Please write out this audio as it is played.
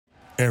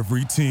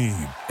Every team,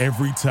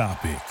 every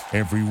topic,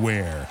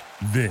 everywhere.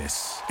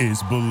 This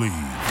is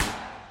Believe.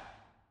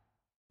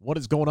 What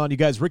is going on, you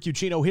guys? Rick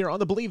Ucchino here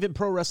on the Believe in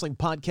Pro Wrestling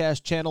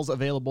podcast, channels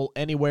available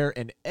anywhere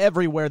and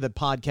everywhere that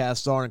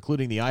podcasts are,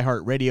 including the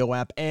iHeartRadio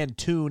app and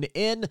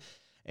TuneIn.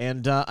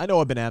 And I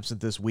know I've been absent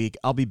this week.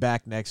 I'll be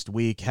back next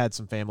week. Had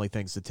some family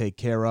things to take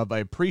care of. I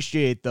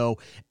appreciate, though,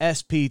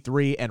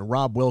 SP3 and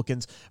Rob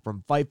Wilkins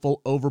from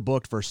Fightful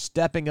Overbooked for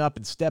stepping up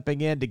and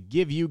stepping in to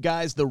give you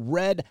guys the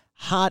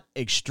red-hot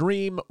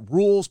Extreme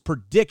Rules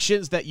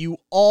predictions that you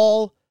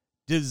all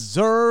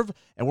deserve,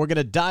 and we're going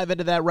to dive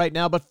into that right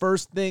now. But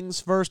first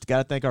things first, got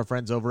to thank our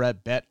friends over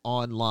at Bet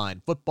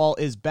Online. Football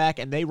is back,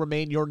 and they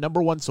remain your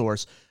number one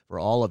source for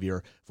all of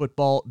your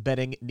football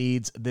betting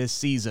needs this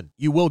season.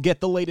 You will get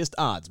the latest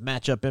odds,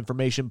 matchup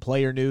information,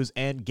 player news,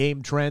 and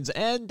game trends,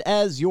 and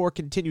as your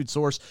continued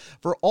source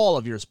for all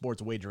of your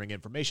sports wagering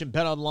information,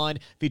 Bet Online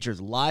features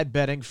live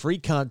betting, free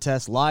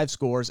contests, live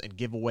scores, and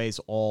giveaways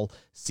all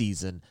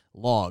season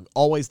long.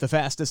 Always the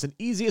fastest and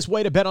easiest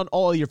way to bet on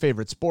all of your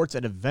favorite sports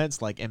and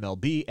events like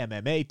MLB,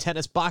 MMA,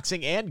 tennis,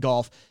 boxing, and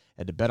golf.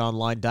 Head to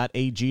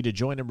betonline.ag to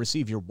join and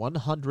receive your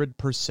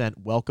 100%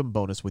 welcome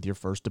bonus with your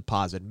first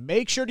deposit.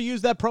 Make sure to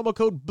use that promo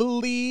code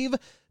BELIEVE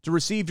to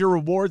receive your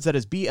rewards. That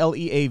is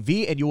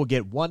BLEAV, and you will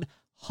get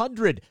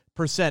 100%.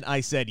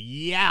 I said,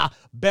 yeah,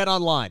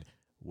 BetOnline,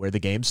 where the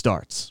game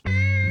starts.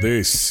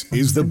 This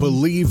is the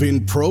Believe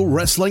in Pro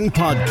Wrestling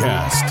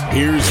podcast.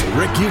 Here's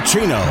Rick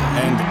Ucchino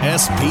and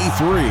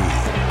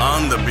SP3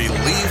 on the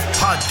Believe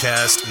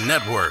Podcast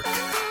Network.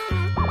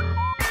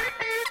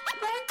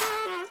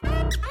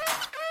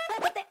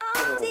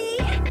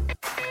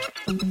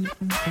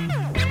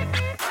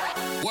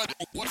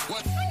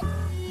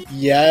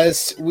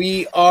 Yes,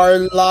 we are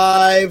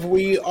live.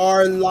 We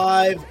are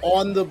live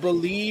on the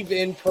Believe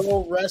in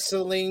Pro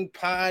Wrestling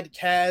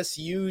podcast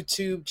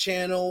YouTube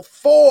channel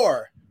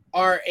for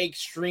our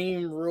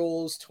Extreme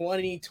Rules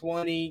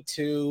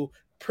 2022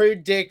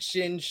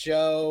 prediction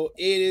show.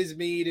 It is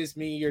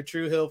me, your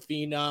True Hill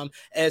Phenom,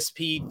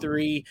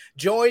 SP3,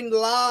 joined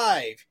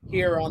live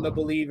here on the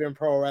Believe in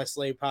Pro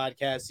Wrestling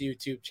podcast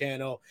YouTube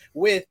channel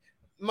with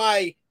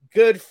my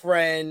good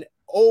friend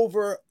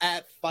over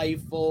at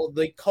Fightful,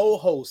 the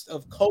co-host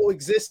of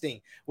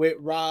Coexisting with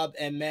Rob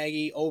and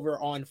Maggie over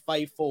on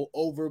Fightful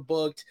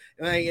Overbooked,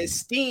 and my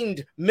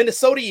esteemed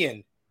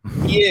Minnesotian,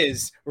 he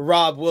is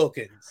Rob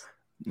Wilkins.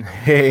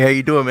 Hey, how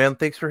you doing, man?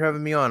 Thanks for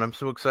having me on. I'm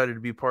so excited to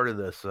be part of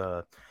this.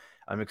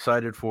 I'm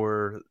excited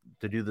to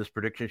do this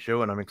prediction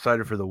show, and I'm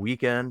excited for the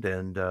weekend,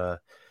 and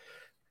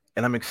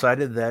I'm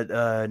excited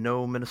that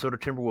no Minnesota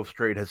Timberwolves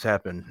trade has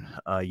happened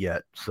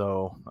yet.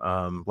 So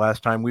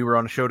last time we were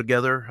on a show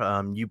together,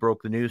 you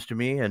broke the news to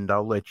me, and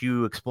I'll let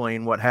you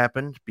explain what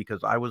happened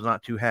because I was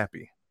not too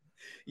happy.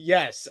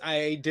 Yes,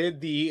 I did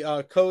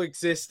the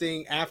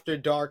Coexisting After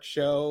Dark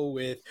show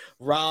with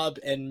Rob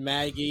and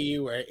Maggie.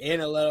 We're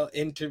in a little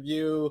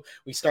interview.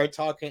 We start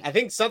talking. I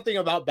think something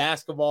about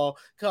basketball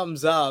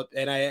comes up,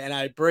 and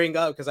I bring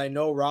up because I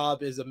know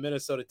Rob is a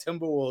Minnesota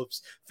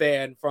Timberwolves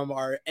fan from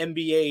our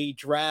NBA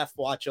draft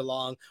watch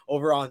along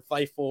over on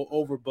Fightful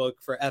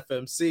Overbooked for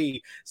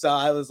FMC. So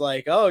I was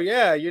like, oh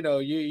yeah, you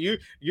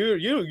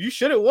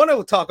shouldn't want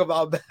to talk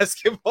about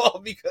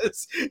basketball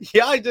because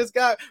I just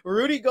got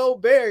Rudy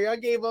Gobert. I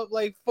gave up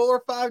like 4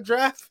 or 5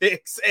 draft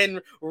picks,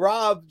 and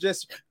Rob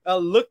just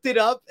looked it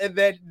up, and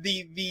then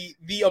the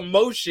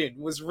emotion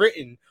was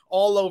written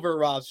all over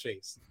Rob's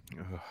face.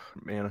 Oh,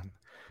 man,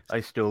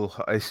 I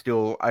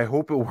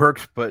hope it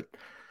works, but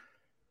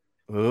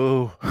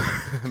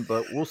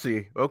but we'll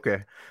see.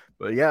 Okay,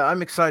 but yeah,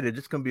 I'm excited.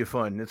 It's gonna be a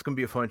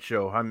fun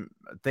show.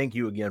 Thank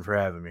you again for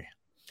having me.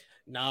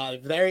 No,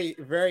 very,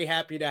 very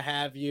happy to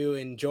have you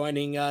and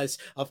joining us.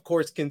 Of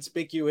course,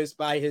 conspicuous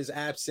by his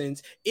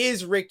absence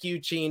is Rick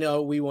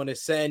Ucchino. We want to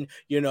send,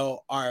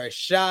 our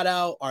shout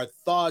out, our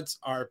thoughts,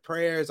 our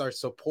prayers, our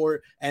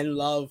support and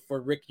love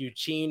for Rick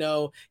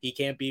Ucchino. He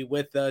can't be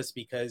with us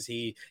because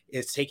he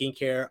is taking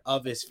care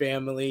of his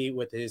family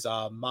with his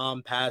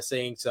mom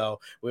passing. So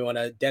we want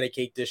to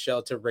dedicate this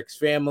show to Rick's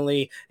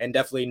family, and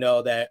definitely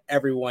know that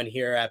everyone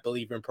here at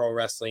Believe in Pro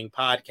Wrestling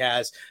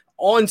Podcast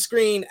on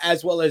screen,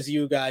 as well as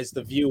you guys,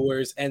 the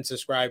viewers and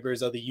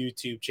subscribers of the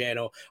YouTube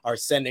channel, are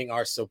sending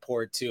our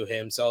support to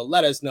him. So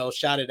let us know,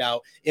 shout it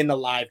out in the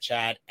live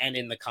chat and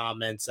in the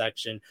comment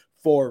section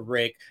for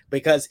Rick,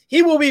 because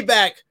he will be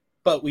back,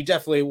 but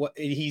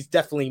he's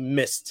definitely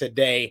missed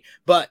today.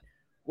 But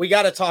we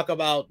got to talk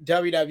about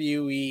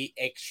WWE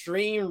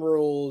Extreme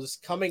Rules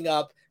coming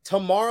up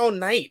tomorrow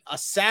night, a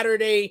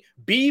Saturday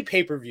B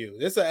pay-per-view.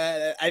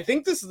 I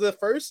think this is the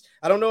first.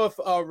 I don't know if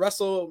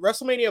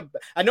WrestleMania.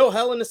 I know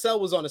Hell in a Cell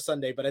was on a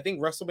Sunday, but I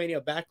think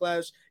WrestleMania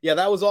Backlash,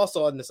 that was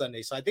also on the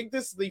Sunday. So I think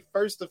this is the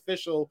first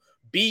official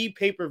B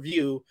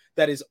pay-per-view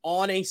that is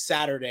on a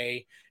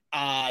Saturday.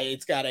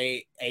 It's got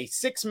a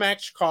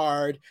 6-match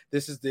card.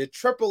 This is the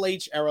Triple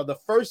H era, the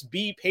first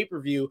B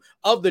pay-per-view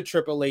of the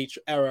Triple H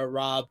era.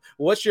 Rob,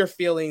 what's your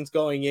feelings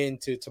going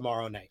into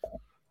tomorrow night?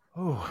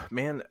 Oh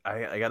man,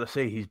 I gotta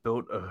say he's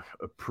built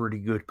a pretty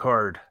good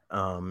card.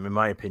 In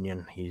my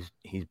opinion, he's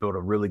built a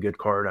really good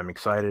card. I'm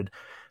excited.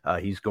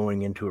 He's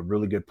going into a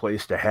really good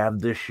place to have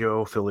this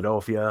show,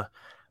 Philadelphia.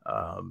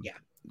 Um, Yeah.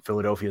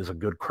 Philadelphia is a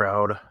good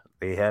crowd.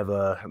 They have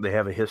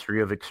a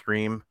history of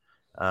extreme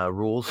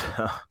rules,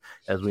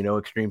 as we know,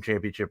 Extreme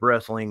Championship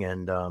Wrestling,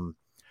 and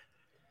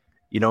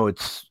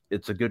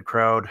it's a good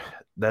crowd.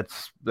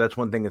 That's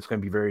one thing that's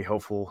going to be very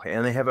helpful.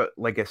 And they have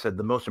like I said,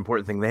 the most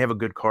important thing, they have a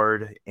good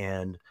card,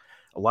 and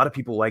a lot of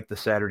people like the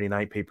Saturday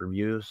night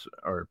pay-per-views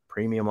or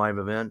premium live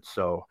events.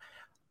 So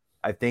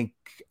I think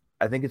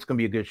it's going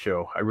to be a good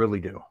show. I really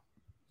do.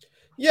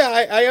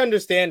 Yeah, I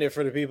understand it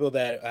for the people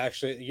that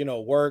actually,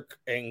 work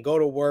and go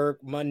to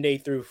work Monday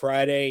through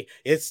Friday.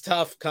 It's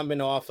tough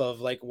coming off of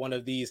like one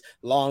of these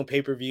long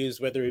pay-per-views,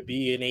 whether it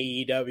be an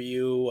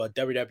AEW, a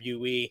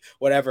WWE,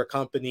 whatever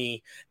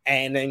company,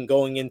 and then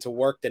going into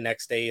work the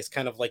next day is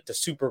kind of like the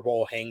Super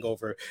Bowl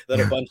hangover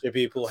that a bunch of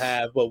people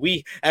have. But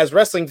we, as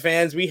wrestling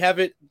fans, we have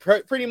it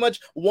pretty much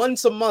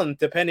once a month,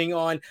 depending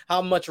on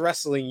how much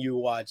wrestling you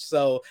watch.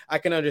 So I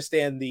can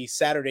understand the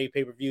Saturday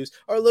pay-per-views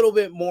are a little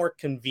bit more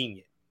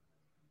convenient.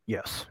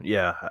 Yes,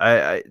 yeah,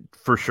 I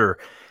for sure.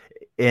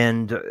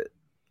 And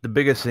the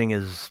biggest thing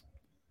is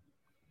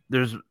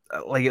there's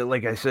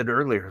like I said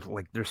earlier,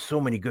 like there's so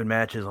many good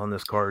matches on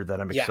this card that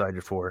I'm Yeah.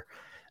 excited for.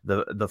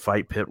 The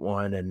Fight Pit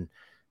one, and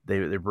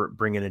they're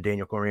bringing in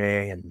Daniel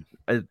Cormier,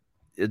 and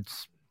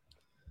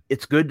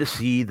it's good to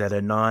see that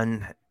a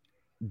non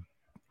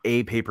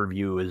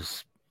pay-per-view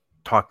is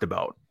talked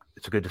about.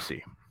 It's good to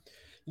see.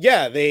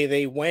 Yeah,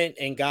 they went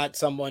and got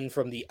someone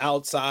from the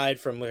outside,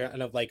 from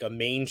kind of like a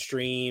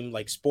mainstream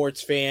like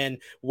sports fan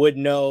would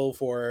know,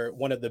 for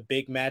one of the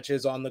big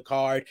matches on the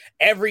card.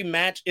 Every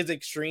match is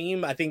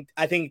extreme. I think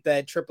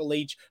that Triple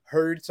H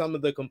heard some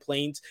of the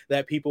complaints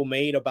that people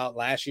made about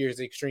last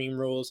year's Extreme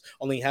Rules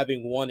only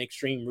having one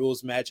Extreme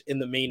Rules match in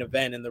the main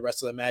event and the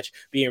rest of the match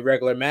being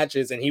regular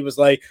matches, and he was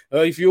like,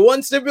 oh, if you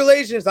want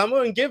stipulations, I'm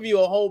going to give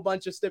you a whole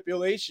bunch of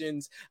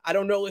stipulations. I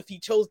don't know if he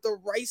chose the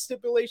right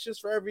stipulations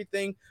for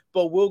everything,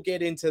 but we'll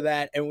get into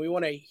that. And we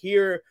want to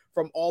hear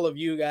from all of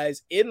you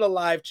guys in the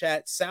live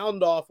chat.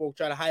 Sound off. We'll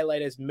try to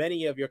highlight as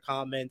many of your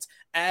comments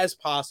as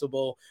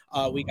possible.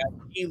 We got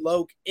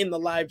E-Loke in the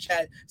live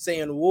chat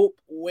saying, whoop,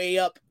 way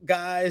up,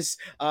 guys.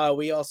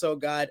 We also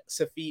got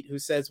Safit who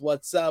says,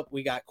 what's up?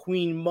 We got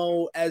Queen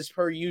Mo, as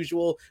per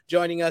usual,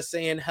 joining us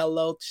saying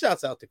hello.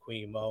 Shouts out to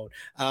Queen Mo.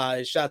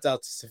 Shouts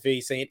out to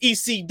Safit saying,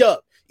 EC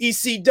Dub.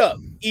 EC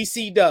Dub,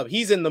 EC Dub.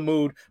 He's in the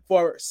mood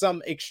for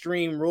some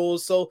Extreme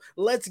Rules. So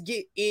let's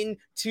get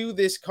into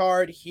this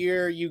card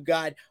here. You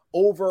got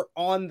over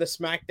on the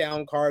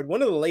SmackDown card,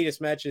 one of the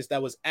latest matches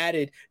that was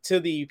added to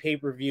the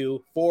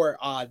pay-per-view for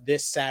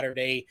this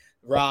Saturday.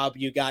 Rob,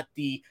 you got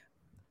the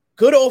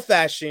good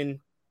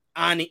old-fashioned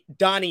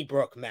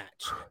Donnybrook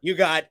match. You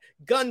got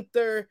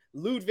Gunther,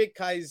 Ludwig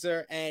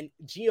Kaiser, and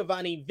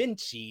Giovanni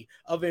Vinci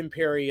of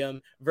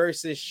Imperium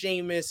versus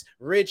Sheamus,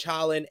 Ridge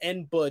Holland,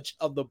 and Butch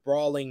of the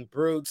Brawling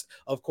Brutes.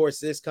 Of course,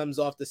 this comes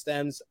off the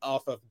stems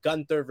off of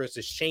Gunther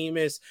versus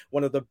Sheamus,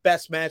 one of the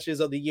best matches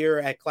of the year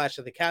at Clash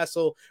of the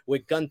Castle,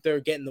 with Gunther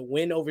getting the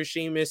win over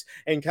Sheamus,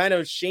 and kind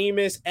of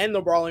Sheamus and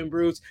the Brawling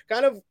Brutes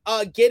kind of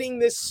getting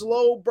this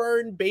slow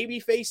burn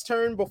babyface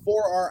turn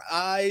before our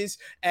eyes,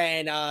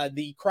 and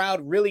the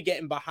crowd really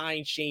getting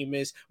behind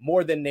Sheamus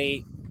more than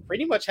they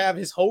pretty much have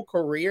his whole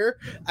career,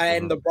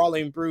 and the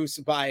Brawling Brutes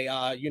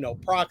by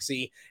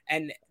proxy.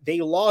 And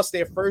they lost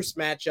their first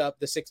matchup,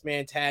 the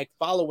 6-man tag,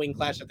 following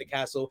Clash at the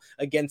Castle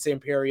against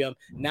Imperium.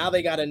 Now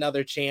they got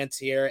another chance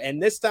here,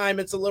 and this time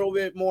it's a little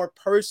bit more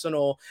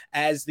personal,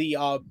 as the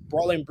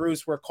Brawling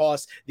Brutes were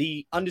cost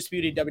the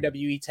undisputed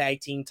WWE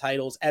tag team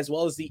titles as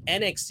well as the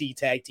NXT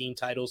tag team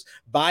titles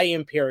by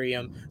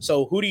Imperium.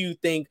 So who do you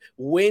think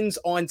wins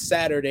on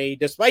Saturday,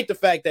 despite the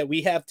fact that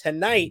we have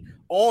tonight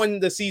on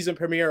the season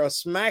premiere of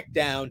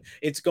SmackDown,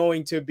 it's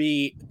going to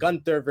be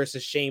Gunther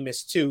versus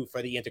Sheamus 2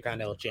 for the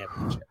Intercontinental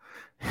Championship?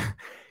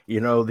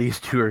 These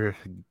two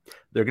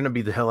they're going to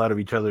beat the hell out of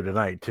each other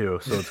tonight too.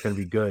 So it's going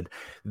to be good.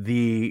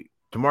 The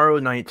tomorrow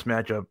night's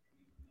matchup,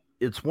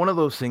 it's one of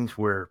those things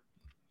where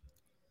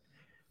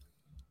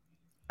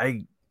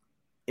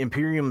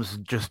Imperium's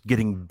just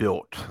getting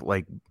built.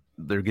 Like,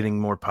 they're getting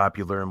more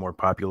popular and more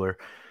popular.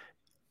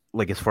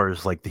 Like, as far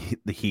as like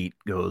the heat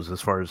goes,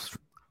 as far as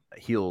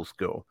heels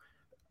go.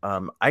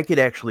 I could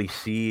actually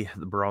see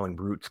the Brawling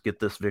Brutes get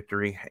this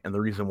victory, and the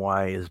reason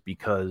why is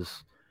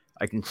because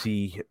I can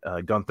see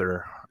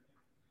Gunther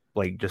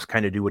like just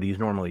kind of do what he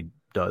normally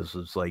does.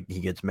 Is like he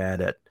gets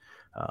mad at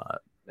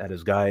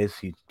his guys,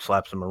 he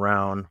slaps them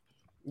around.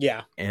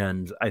 Yeah,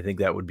 and I think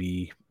that would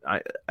be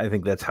I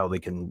think that's how they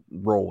can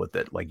roll with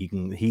it. Like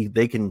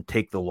they can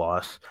take the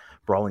loss.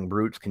 Brawling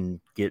Brutes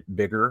can get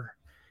bigger,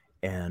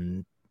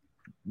 and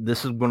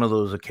this is one of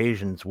those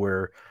occasions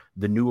where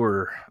the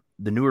newer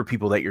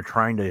people that you're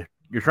trying to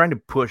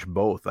push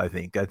both. I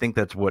think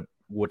that's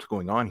what's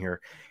going on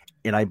here.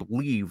 And I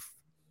believe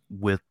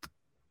with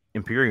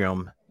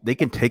Imperium, they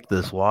can take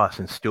this loss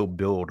and still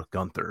build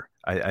Gunther.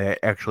 I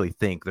actually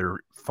think they're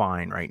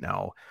fine right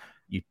now.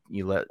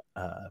 You let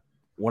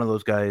one of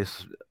those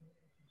guys,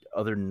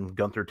 other than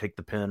Gunther, take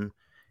the pin,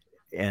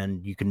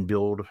 and you can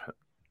build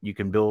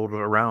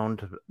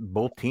around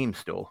both teams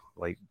still.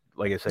 Like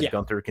I said,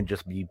 Gunther can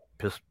just be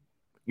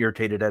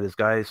irritated at his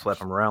guys, slap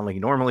him around like he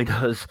normally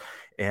does,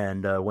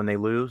 and when they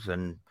lose,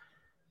 and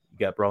you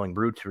got Brawling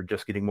Brutes who are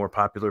just getting more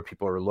popular.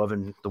 People are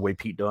loving the way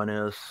Pete Dunne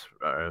is.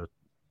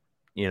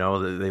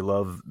 They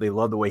love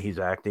the way he's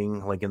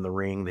acting, like in the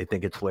ring. They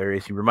think it's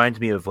hilarious. He reminds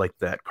me of like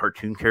that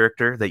cartoon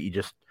character that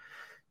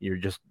you're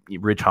just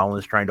Rich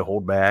Holland's trying to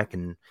hold back,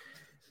 and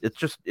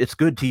it's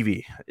good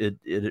TV.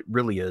 It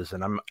really is,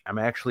 and I'm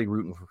actually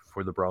rooting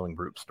for the Brawling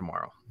Brutes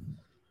tomorrow.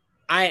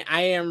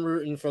 I am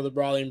rooting for the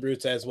Brawling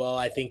Brutes as well.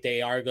 I think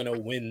they are going to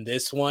win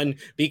this one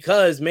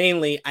because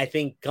mainly I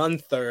think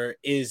Gunther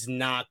is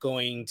not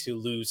going to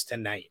lose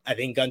tonight. I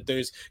think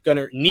Gunther's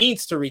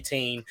needs to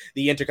retain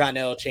the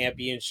Intercontinental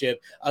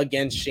Championship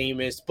against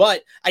Sheamus,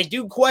 but I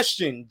do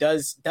question,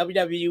 does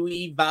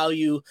WWE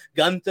value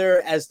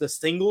Gunther as the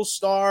single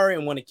star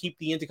and want to keep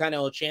the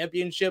Intercontinental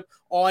Championship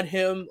on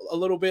him a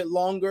little bit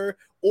longer?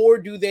 Or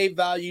do they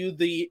value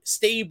the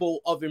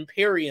stable of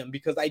Imperium?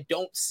 Because I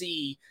don't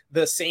see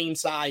the same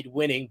side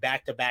winning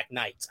back-to-back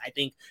nights. I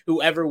think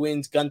whoever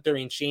wins, Gunther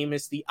and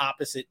Sheamus, the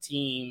opposite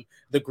team,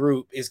 the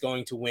group, is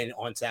going to win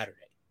on Saturday.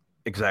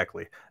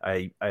 Exactly.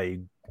 I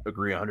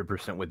agree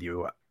 100% with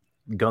you.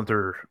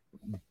 Gunther,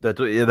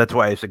 that's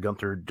why I said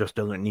Gunther just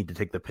doesn't need to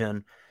take the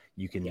pin.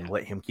 You can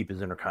let him keep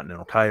his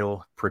Intercontinental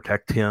title,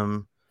 protect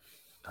him.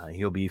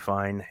 He'll be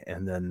fine.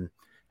 And then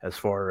as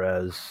far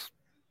as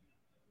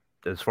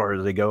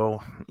they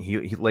go,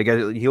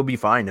 he'll be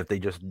fine if they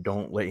just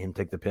don't let him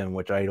take the pin,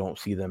 which I don't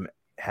see them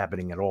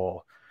happening at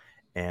all.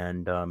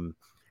 And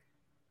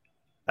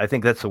I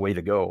think that's the way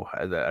to go.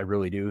 I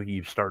really do.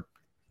 You start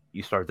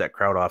that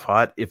crowd off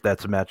hot if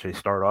that's a match they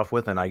start off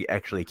with, and I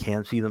actually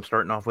can see them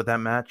starting off with that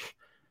match.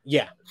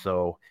 Yeah.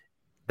 So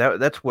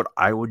that's what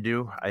I would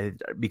do.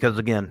 Because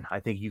again, I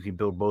think you can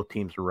build both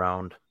teams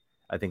around.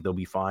 I think they'll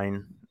be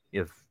fine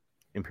if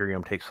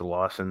Imperium takes the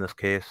loss in this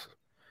case.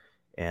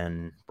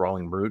 And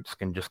Brawling Brutes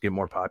can just get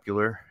more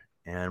popular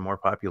and more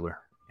popular.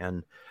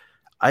 And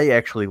I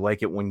actually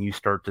like it when you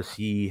start to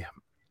see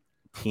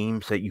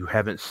teams that you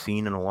haven't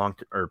seen in a long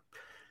time, or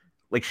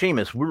like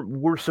Sheamus,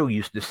 we're so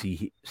used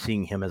to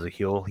seeing him as a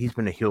heel. He's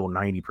been a heel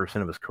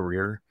 90% of his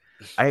career.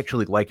 I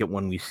actually like it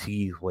when we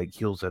see like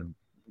heels that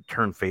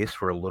turn face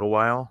for a little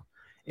while.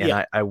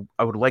 And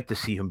I would like to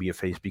see him be a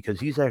face because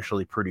he's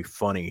actually pretty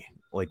funny.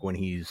 Like when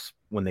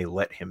they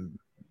let him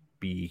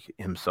be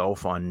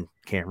himself on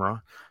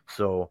camera.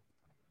 So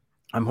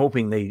I'm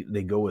hoping they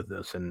go with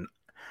this, and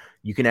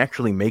you can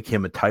actually make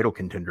him a title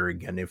contender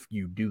again if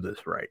you do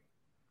this right.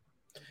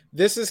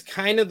 This is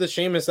kind of the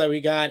Sheamus that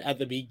we got at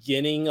the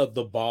beginning of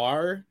the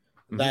bar.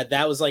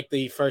 That was like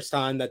the first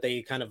time that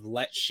they kind of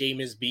let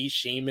Sheamus be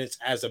Sheamus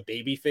as a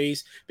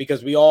babyface,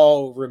 because we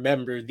all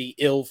remember the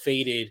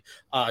ill-fated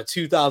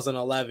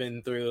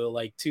 2011 through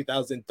like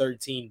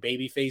 2013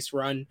 babyface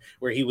run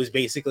where he was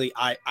basically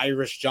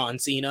Irish John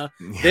Cena.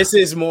 Yeah. This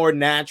is more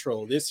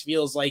natural. This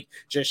feels like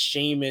just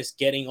Sheamus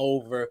getting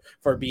over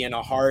for being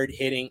a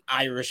hard-hitting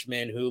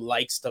Irishman who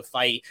likes to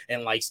fight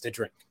and likes to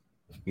drink.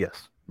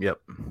 Yes. Yep.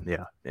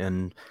 Yeah.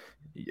 And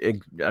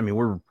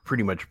we're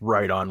pretty much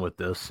right on with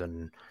this,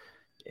 and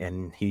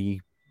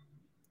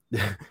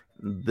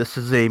this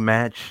is a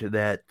match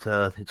that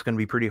it's going to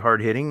be pretty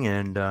hard hitting,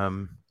 and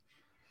I'm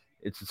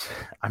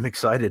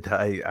excited.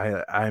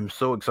 I'm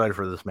so excited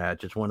for this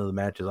match. It's one of the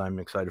matches I'm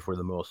excited for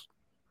the most.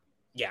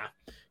 Yeah.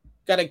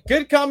 Got a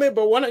good comment,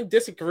 but one I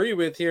disagree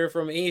with here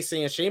from Ace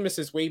saying Sheamus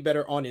is way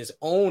better on his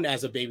own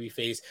as a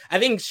babyface. I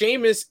think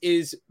Sheamus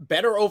is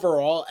better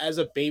overall as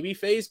a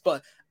babyface,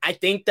 but I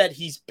think that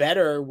he's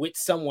better with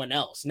someone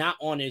else, not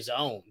on his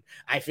own.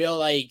 I feel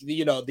like,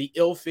 the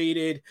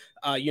ill-fated,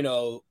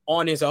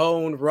 on his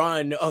own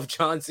run of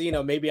John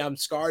Cena, maybe I'm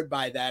scarred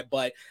by that,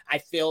 but I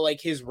feel like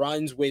his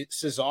runs with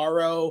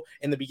Cesaro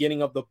in the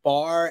beginning of the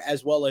bar,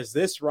 as well as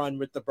this run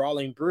with the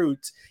Brawling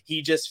Brutes,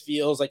 he just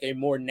feels like a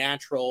more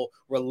natural,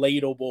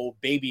 relatable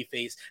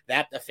babyface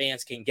that the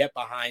fans can get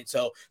behind.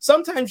 So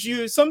sometimes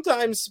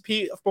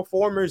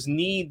performers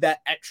need that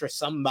extra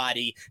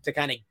somebody to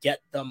kind of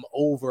get them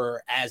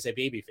over as a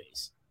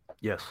babyface.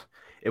 Yes.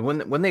 And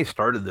when they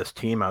started this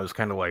team, I was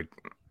kind of like,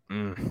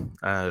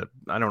 I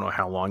don't know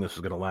how long this is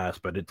going to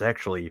last, but it's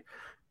actually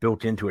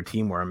built into a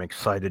team where I'm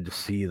excited to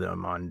see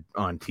them on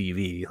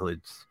TV.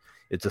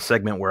 It's a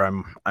segment where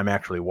I'm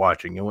actually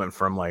watching. It went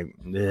from like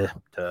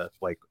to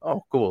like,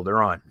 oh cool,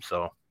 they're on.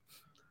 So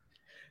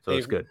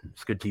it's good.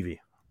 It's good TV.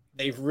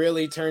 They've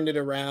really turned it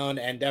around,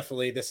 and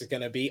definitely this is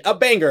going to be a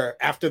banger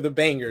after the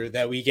banger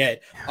that we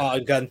get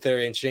on Gunther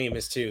and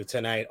Sheamus too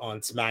tonight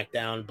on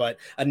SmackDown. But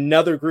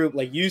another group,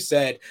 like you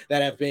said,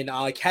 that have been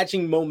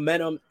catching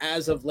momentum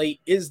as of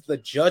late is the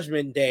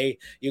Judgment Day.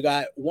 You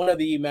got one of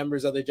the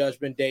members of the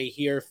Judgment Day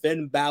here,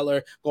 Finn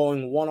Balor,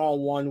 going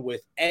one-on-one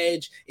with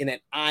Edge in an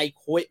I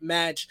Quit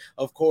match.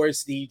 Of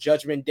course, the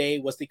Judgment Day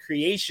was the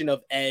creation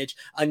of Edge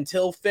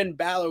until Finn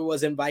Balor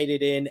was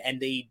invited in, and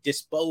they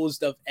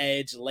disposed of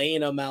Edge,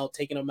 laying him out,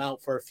 taking him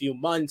out for a few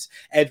months.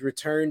 Edge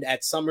returned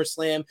at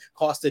SummerSlam,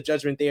 cost the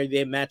Judgment Day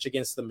their match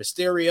against the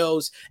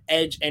Mysterios.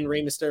 Edge and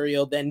Rey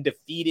Mysterio then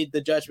defeated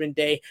the Judgment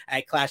Day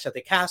at Clash at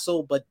the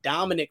Castle, but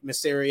Dominic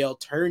Mysterio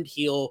turned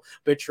heel,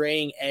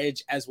 betraying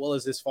Edge as well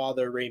as his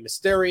father, Rey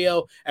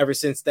Mysterio. Ever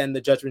since then,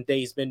 the Judgment Day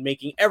has been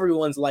making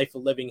everyone's life a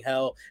living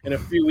hell. And a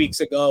few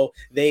weeks ago,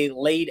 they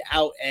laid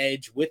out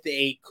Edge with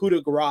a coup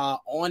de grace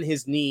on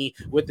his knee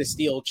with the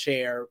steel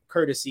chair,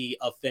 courtesy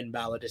of Finn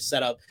Balor, to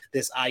set up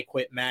this I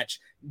Quit match.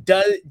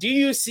 Do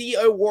you see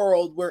a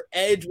world where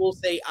Edge will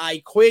say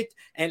I quit,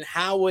 and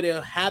how would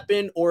it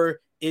happen?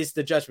 Or is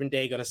the Judgment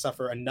Day going to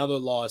suffer another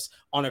loss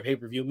on a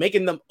pay-per-view,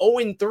 making them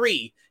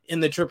 0-3 in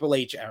the Triple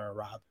H era,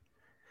 Rob?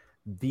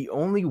 The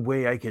only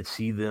way I could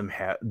see Edge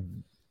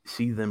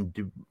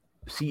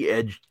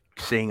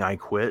saying I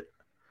quit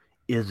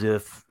is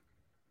if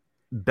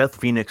Beth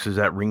Phoenix is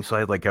at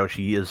ringside, like how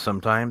she is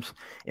sometimes,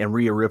 and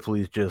Rhea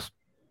Ripley's just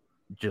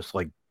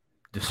like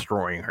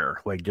destroying her,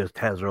 like just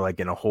has her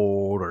like in a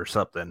hold or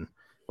something,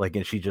 like,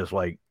 and she's just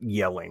like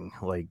yelling.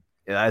 Like,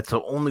 that's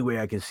the only way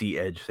I can see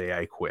Edge say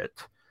I quit,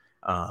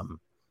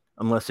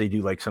 unless they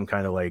do like some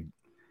kind of like,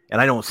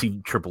 and I don't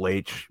see Triple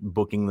H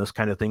booking this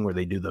kind of thing where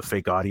they do the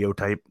fake audio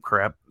type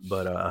crap,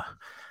 but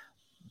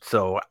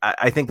so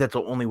I think that's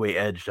the only way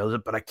Edge does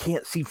it. But I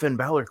can't see Finn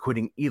Balor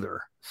quitting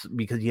either,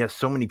 because he has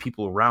so many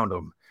people around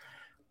him.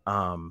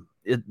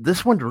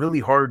 This one's really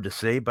hard to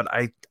say, but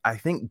I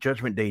think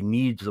Judgment Day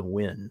needs a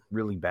win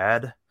really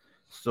bad.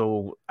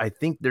 So I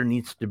think there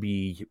needs to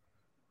be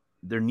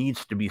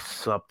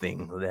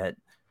something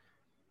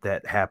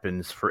that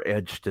happens for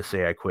Edge to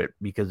say I quit,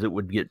 because it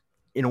would get,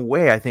 in a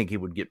way, I think it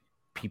would get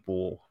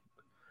people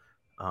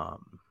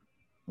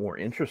more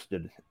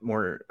interested.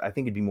 I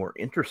think it'd be more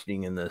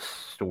interesting in this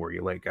story.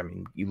 Like, I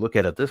mean, you look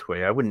at it this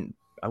way, I would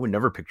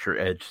never picture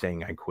Edge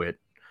saying I quit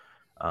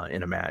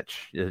in a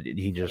match.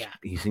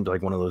 He seems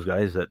like one of those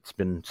guys that's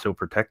been so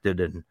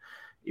protected, and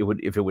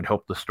if it would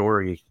help the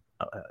story,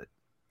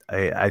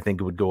 I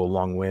think it would go a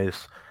long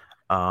ways.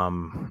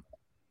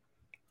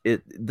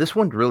 This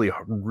one's really,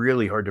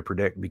 really hard to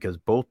predict, because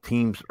both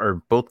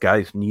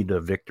guys need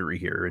a victory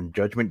here, and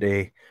Judgment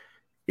Day,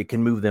 it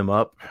can move them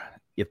up.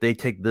 If they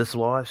take this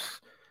loss,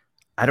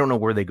 I don't know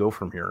where they go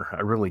from here.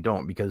 I really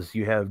don't, because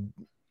you have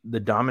the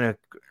Dominic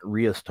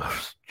Rhea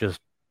stuff's just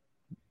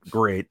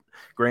great.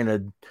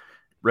 Granted,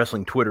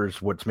 wrestling Twitter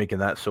is what's making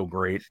that so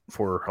great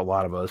for a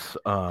lot of us.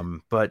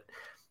 But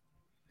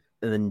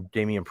and then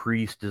Damian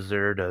Priest is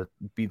there to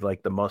be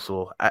like the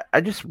muscle.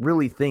 I just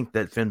really think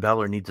that Finn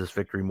Balor needs this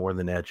victory more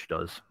than Edge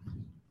does.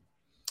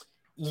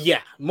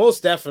 Yeah,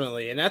 most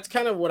definitely. And that's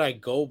kind of what I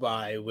go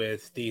by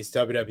with these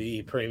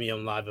WWE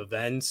premium live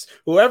events.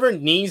 Whoever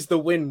needs the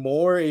win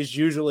more is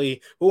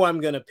usually who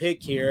I'm going to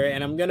pick here.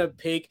 And I'm going to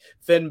pick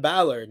Finn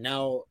Balor.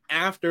 Now,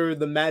 after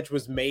the match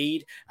was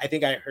made, I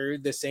think I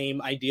heard the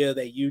same idea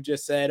that you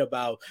just said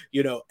about,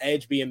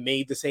 Edge being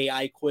made to say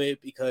I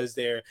quit because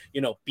they're,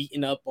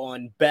 beating up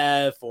on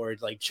Beth, or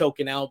like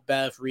choking out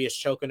Beth. Rhea's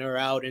choking her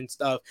out and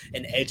stuff.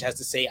 And Edge has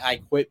to say I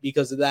quit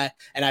because of that.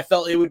 And I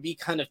felt it would be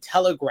kind of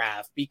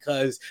telegraphed,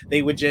 because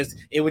it would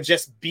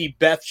just be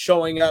Beth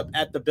showing up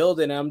at the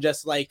building. And I'm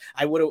just like,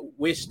 I would have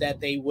wished that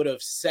they would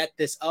have set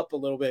this up a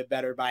little bit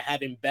better by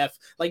having Beth,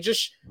 like,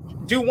 just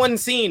do one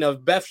scene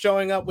of Beth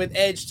showing up with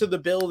Edge to the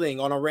building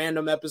on a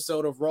random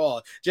episode of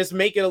Raw. Just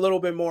make it a little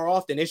bit more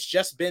often. It's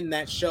just been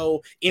that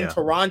show in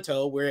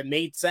Toronto where it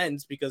made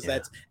sense, because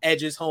that's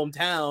Edge's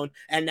hometown,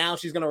 and now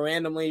she's gonna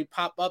randomly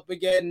pop up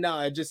again.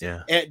 No,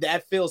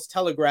 that feels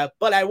telegraphed.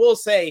 But I will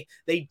say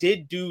they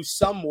did do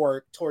some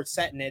work towards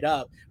setting it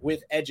up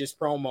with Edge's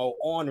promo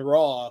on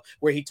Raw,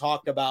 where he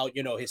talked about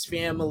his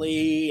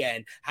family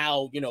and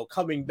how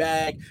coming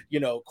back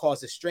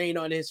caused a strain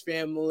on his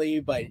family,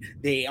 but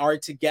they are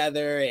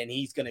together and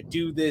he's gonna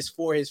do this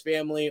for his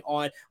family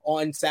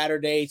on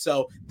Saturday.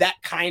 So that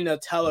kind of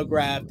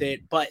telegraphed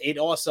it, but it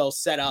also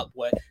set up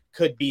what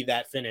could be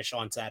that finish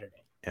on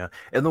Saturday. Yeah,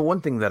 and the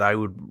one thing that I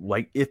would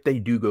like, if they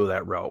do go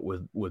that route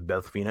with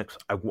Beth Phoenix,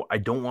 I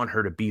don't want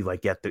her to be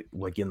like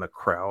in the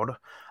crowd.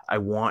 I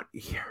want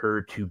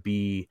her to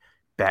be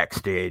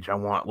backstage. I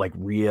want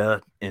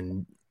Rhea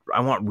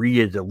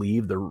to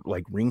leave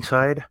the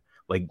ringside,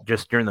 like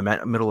just during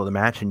the middle of the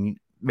match, and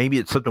maybe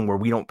it's something where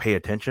we don't pay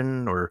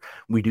attention, or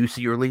we do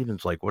see her leave and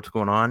it's like, what's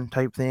going on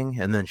type thing,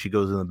 and then she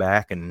goes in the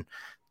back and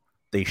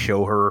they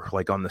show her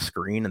like on the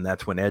screen, and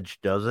that's when Edge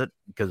does it,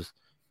 because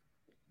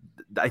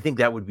I think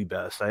that would be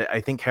best.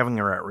 I think having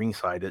her at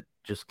ringside, it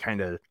just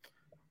kind of,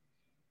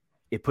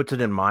 it puts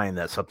it in mind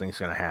that something's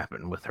going to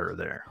happen with her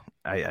there.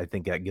 I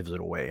think that gives it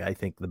away. I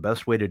think the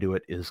best way to do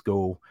it is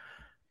go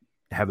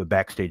have a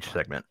backstage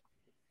segment.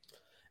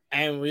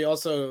 And we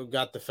also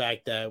got the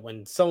fact that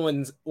when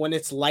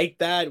it's like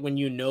that, when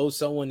you know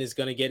someone is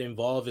going to get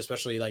involved,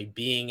 especially like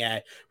being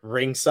at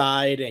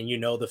ringside and you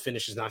know the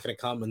finish is not going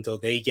to come until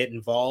they get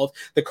involved,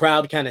 the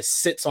crowd kind of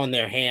sits on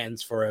their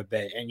hands for a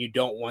bit, and you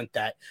don't want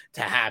that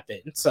to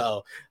happen.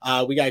 So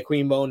we got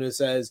Queen Bone who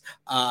says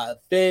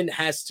Finn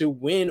has to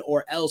win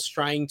or else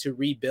trying to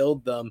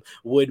rebuild them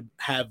would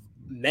have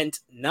meant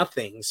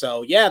nothing.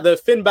 So yeah, the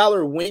Finn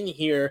Balor win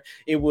here,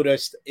 it would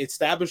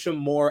establish him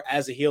more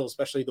as a heel,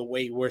 especially the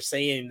way we're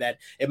saying that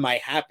it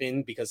might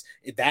happen, because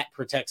that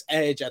protects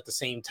Edge. At the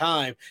same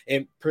time,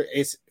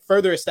 it's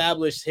further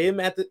established him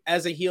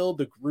as a heel,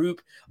 the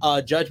group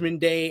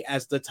Judgment Day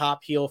as the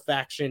top heel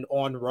faction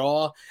on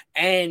Raw,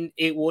 and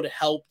it would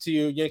help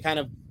to kind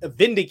of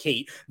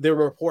vindicate the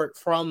report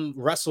from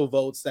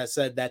WrestleVotes that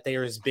said that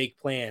there is big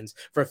plans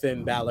for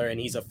Finn Balor and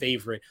he's a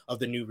favorite of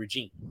the new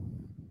regime.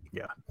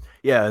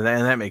 Yeah, and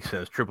that makes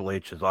sense. Triple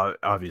H has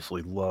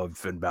obviously loved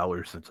Finn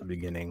Balor since the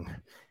beginning,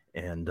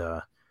 and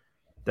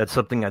that's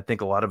something I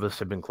think a lot of us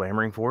have been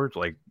clamoring for. It's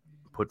like,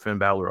 put Finn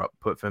Balor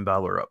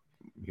up.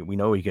 We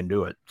know he can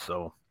do it,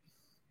 so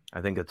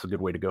I think that's a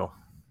good way to go.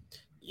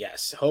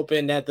 Yes,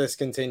 hoping that this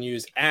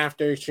continues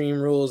after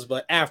Extreme Rules,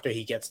 but after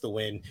he gets the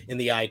win in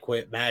the I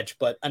Quit match.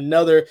 But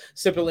another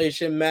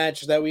stipulation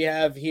match that we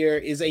have here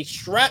is a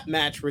strap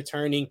match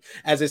returning,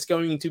 as it's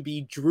going to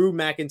be Drew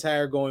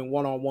McIntyre going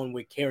one-on-one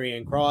with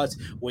Karrion Kross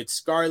with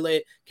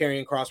Scarlett.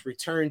 Karrion Kross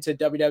returned to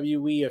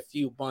WWE a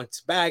few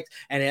months back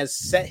and has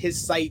set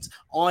his sights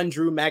on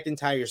Drew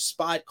McIntyre's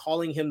spot,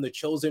 calling him the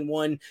chosen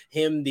one,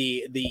 him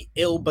the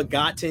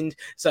ill-begotten.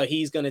 So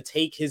he's going to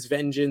take his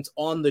vengeance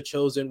on the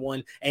chosen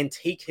one and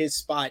take his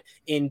spot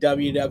in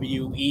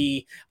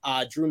WWE.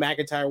 Drew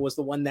McIntyre was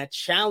the one that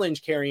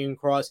challenged Karrion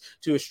Kross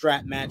to a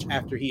strap match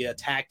after he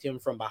attacked him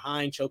from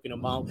behind, choking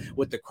him out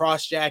with the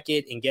cross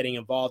jacket and getting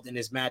involved in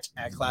his match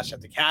at Clash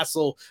at the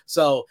Castle.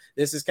 So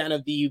this is kind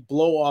of the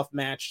blow-off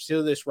match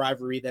to this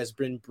rivalry that's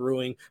been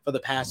brewing for the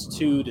past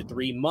 2 to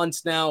 3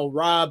 months now.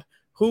 Rob,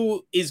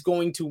 who is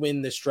going to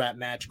win this strap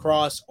match,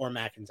 Kross or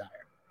McIntyre?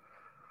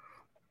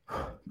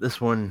 This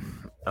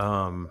one,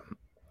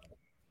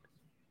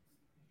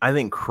 I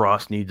think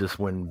Kross needs this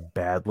win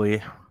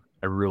badly.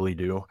 I really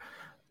do.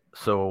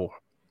 So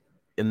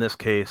in this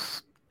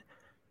case,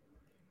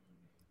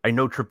 I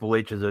know Triple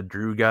H is a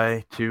Drew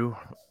guy too,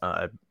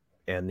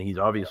 and he's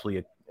obviously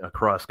a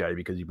Kross guy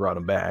because he brought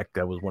him back.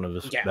 That was one of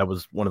his. Yeah. That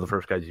was one of the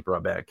first guys he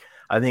brought back.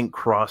 I think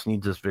Kross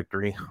needs this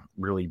victory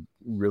really,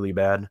 really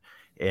bad,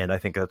 and I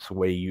think that's the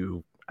way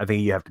I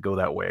think you have to go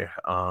that way.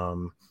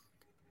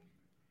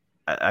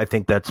 I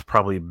think that's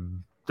probably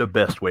the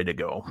best way to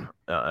go.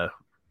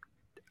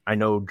 I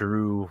know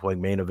Drew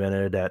main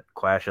evented at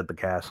Clash at the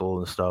Castle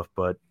and stuff,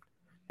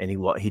 and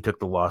he took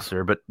the loss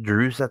there. But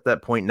Drew's at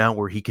that point now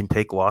where he can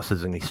take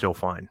losses and he's still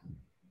fine.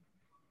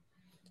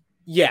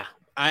 Yeah,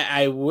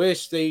 I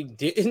wish they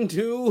didn't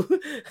do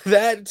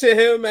that to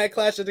him at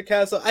Clash at the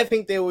Castle. I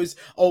think there was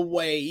a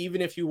way,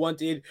 even if you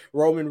wanted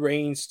Roman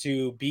Reigns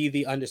to be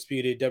the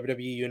undisputed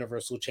WWE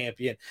Universal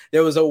Champion,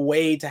 there was a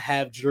way to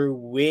have Drew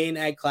win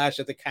at Clash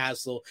at the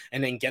Castle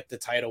and then get the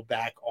title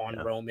back on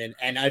Roman.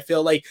 And I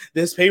feel like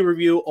this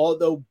pay-per-view,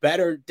 although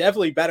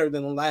definitely better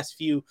than the last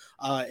few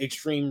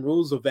Extreme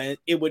Rules event,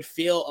 it would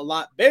feel a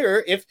lot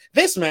bigger if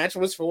this match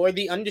was for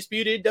the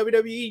undisputed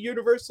WWE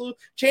Universal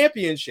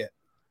Championship.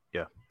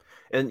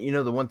 And,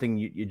 the one thing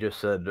you just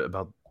said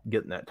about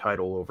getting that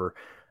title over,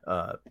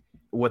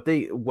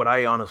 what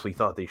I honestly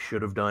thought they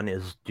should have done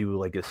is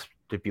do a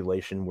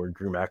stipulation where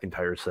Drew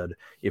McIntyre said,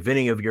 if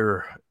any of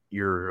your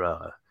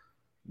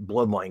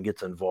bloodline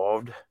gets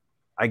involved,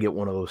 I get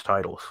one of those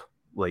titles,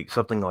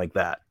 something like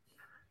that.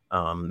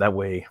 That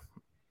way,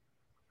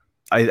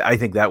 I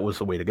think that was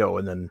the way to go.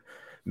 And then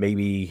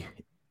maybe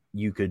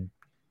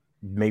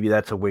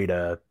that's a way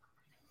to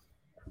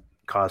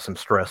cause some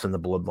stress in the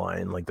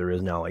bloodline like there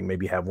is now,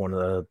 maybe have one of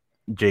the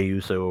Jey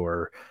Uso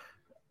or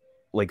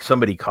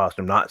somebody cost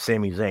him, not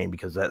Sami Zayn,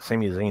 because that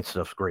Sami Zayn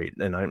stuff's great.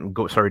 And I'm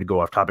sorry to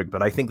go off topic,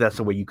 but I think that's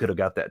the way you could have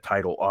got that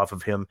title off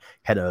of him,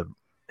 had a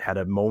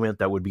moment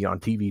that would be on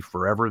TV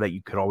forever that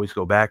you could always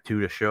go back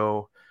to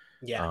show.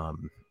 Yeah.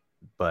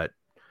 But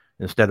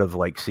instead of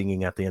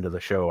singing at the end of the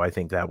show, I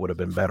think that would have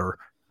been better.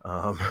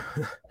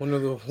 One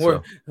of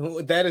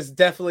the that is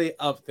definitely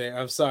up there.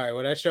 I'm sorry,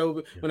 when I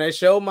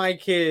show my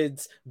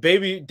kids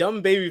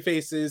dumb baby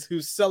faces who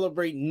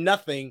celebrate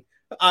nothing,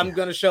 I'm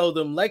gonna show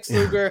them Lex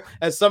Luger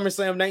at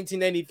SummerSlam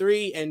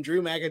 1993 and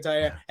Drew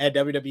McIntyre at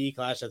WWE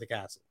Clash at the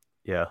Castle.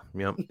 Yeah,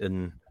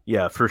 and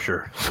yeah, for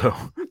sure. So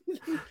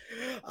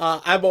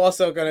I'm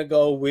also going to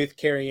go with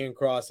Karrion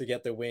Kross to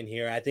get the win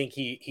here. I think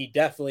he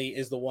definitely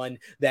is the one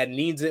that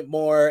needs it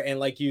more. And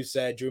like you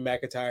said, Drew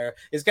McIntyre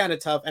is kind of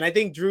tough. And I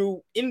think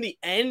Drew, in the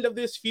end of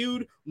this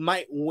feud,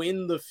 might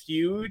win the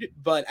feud.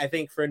 But I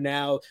think for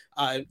now,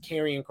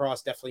 Karrion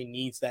Kross definitely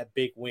needs that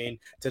big win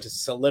to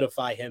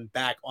solidify him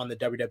back on the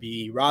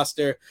WWE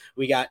roster.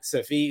 We got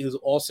Safi, who's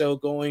also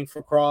going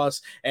for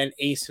Kross, and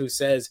Ace, who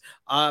says,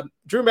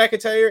 Drew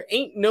McIntyre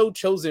ain't no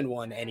chosen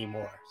one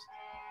anymore.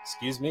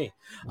 Excuse me.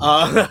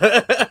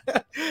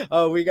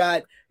 We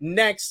got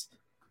next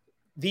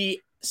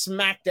the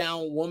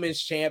SmackDown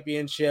Women's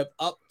Championship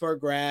up for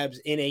grabs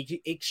in a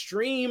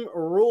Extreme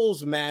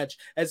Rules match,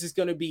 as it's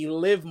going to be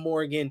Liv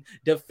Morgan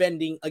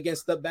defending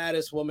against the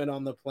baddest woman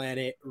on the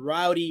planet,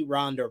 Rowdy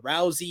Ronda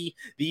Rousey.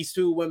 These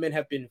two women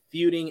have been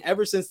feuding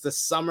ever since the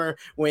summer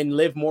when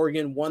Liv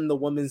Morgan won the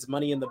Women's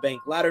Money in the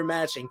Bank ladder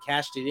match and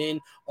cashed it in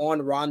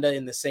on Ronda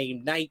in the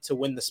same night to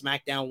win the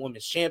SmackDown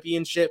Women's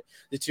Championship.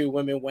 The two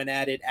women went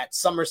at it at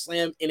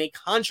SummerSlam in a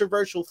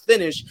controversial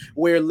finish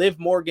where Liv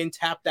Morgan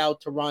tapped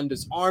out to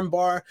Ronda's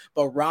armbar,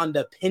 but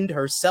Ronda pinned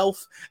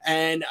herself,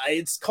 and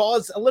it's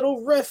caused a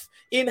little rift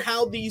in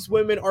how these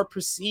women are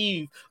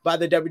perceived by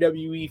the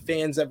WWE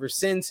fans ever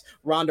since.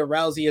 Ronda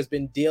Rousey has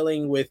been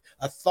dealing with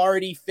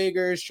authority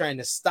figures trying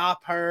to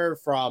stop her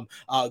from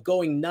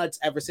going nuts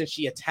ever since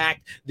she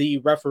attacked the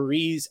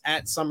referees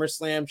at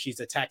SummerSlam. She's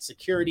attacked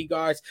security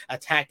guards,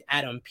 attacked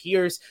Adam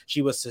Pearce.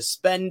 She was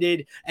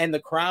suspended, and the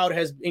crowd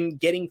has been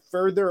getting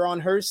further on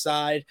her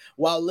side,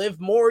 while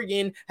Liv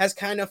Morgan has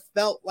kind of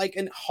felt like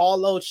an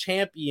hollow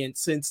champion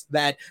since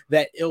that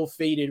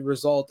ill-fated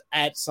result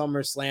at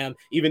SummerSlam,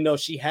 even though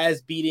she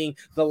has beating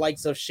the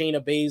likes of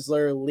Shayna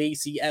Baszler,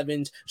 Lacey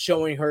Evans,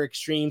 showing her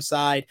extreme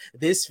side.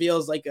 This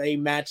feels like a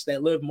match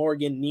that Liv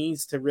Morgan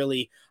needs to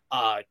really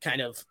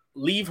kind of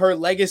leave her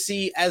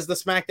legacy as the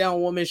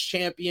SmackDown Women's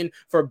Champion,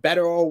 for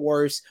better or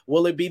worse.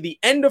 Will it be the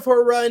end of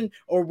her run,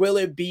 or will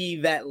it be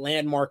that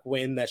landmark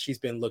win that she's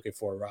been looking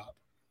for, Rob?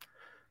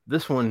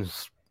 This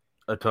one's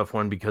a tough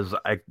one because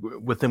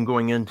with them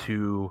going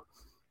into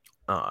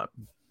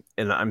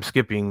and I'm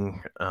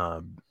skipping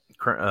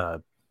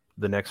the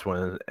next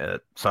one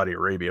at Saudi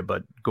Arabia,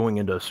 but going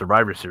into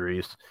Survivor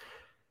Series,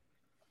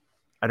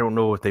 I don't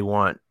know if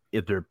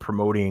they're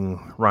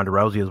promoting Ronda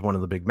Rousey as one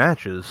of the big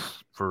matches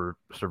for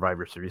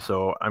Survivor Series.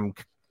 So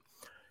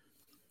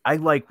I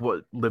like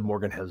what Liv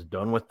Morgan has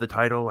done with the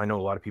title. I know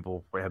a lot of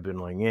people have been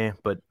like,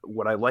 but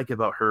what I like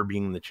about her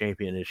being the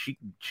champion is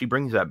she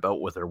brings that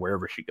belt with her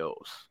wherever she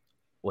goes.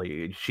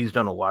 Like, she's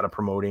done a lot of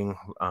promoting.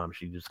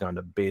 She's just gone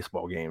to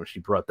baseball games. She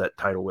brought that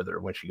title with her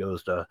when she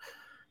goes to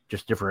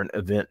just different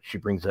events. She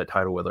brings that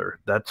title with her.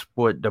 That's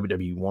what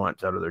WWE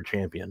wants out of their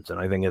champions, and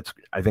I think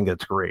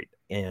it's great.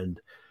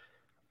 And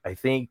I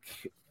think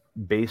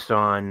based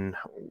on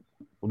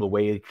the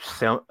way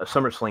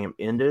SummerSlam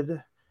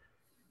ended,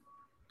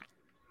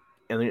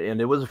 and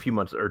it was a few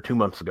months or 2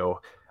 months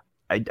ago,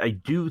 I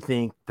do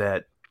think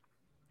that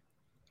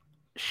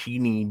she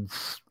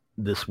needs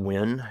this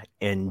win,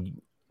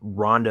 and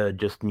Ronda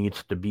just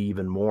needs to be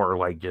even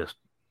more just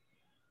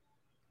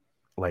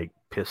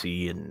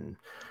pissy and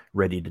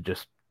ready to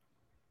just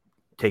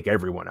take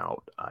everyone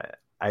out.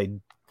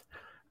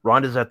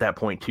 Ronda's at that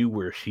point too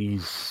where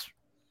she's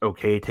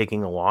okay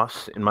taking a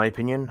loss, in my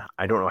opinion.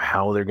 I don't know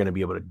how they're going to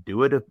be able to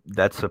do it if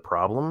that's the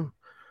problem.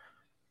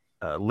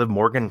 Liv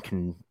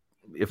Morgan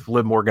if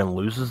Liv Morgan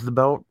loses the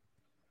belt,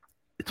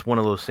 it's one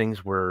of those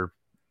things where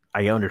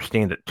I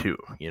understand it too.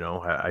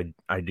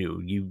 I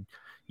do.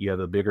 You have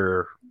a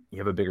bigger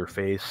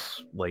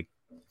face, like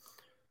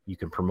you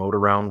can promote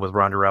around with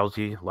Ronda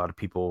Rousey. A lot of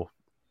people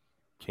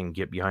can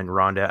get behind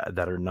Ronda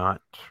that are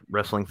not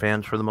wrestling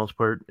fans for the most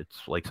part.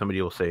 It's like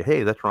somebody will say,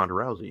 "Hey, that's Ronda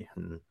Rousey,"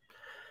 and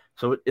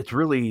so it's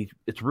really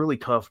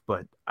tough.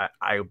 But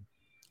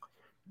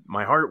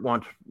my heart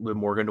wants Liv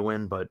Morgan to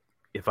win. But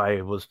if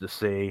I was to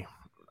say,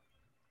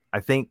 I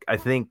think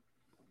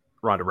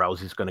Ronda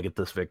Rousey's going to get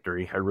this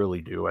victory. I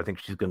really do. I think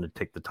she's going to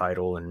take the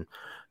title and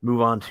move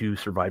on to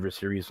Survivor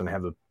Series and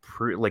have a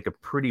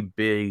pretty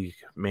big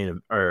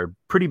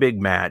pretty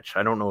big match.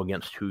 I don't know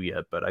against who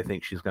yet, but I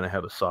think she's going to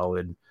have a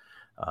solid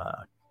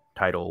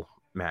title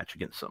match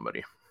against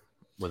somebody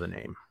with a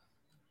name.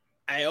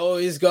 I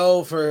always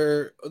go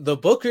for the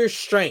Booker's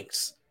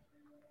strengths.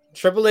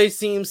 Triple H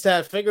seems to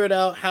have figured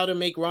out how to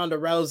make Ronda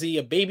Rousey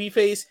a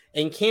babyface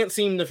and can't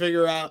seem to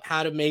figure out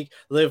how to make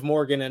Liv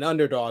Morgan an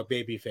underdog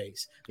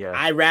babyface. Yeah.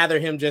 I'd rather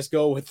him just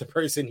go with the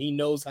person he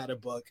knows how to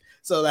book.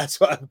 So that's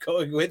why I'm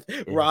going with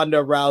Ronda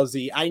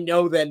Rousey. I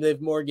know that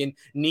Liv Morgan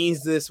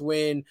needs this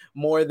win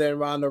more than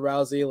Ronda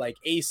Rousey, like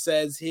Ace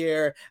says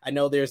here. I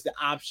know there's the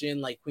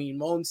option, like Queen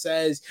Moan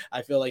says.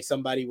 I feel like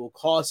somebody will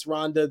cost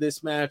Ronda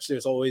this match.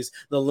 There's always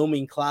the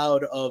looming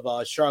cloud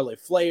of Charlotte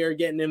Flair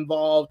getting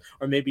involved,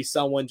 or maybe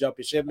someone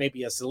jumping ship,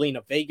 maybe a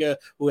Selena Vega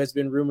who has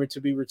been rumored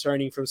to be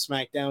returning from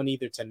SmackDown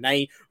either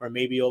tonight or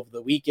maybe over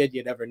the weekend.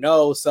 You never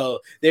know. So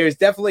there's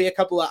definitely a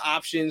couple of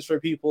options for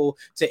people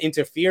to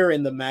interfere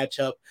in the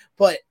matchup,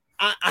 but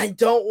I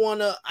don't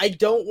want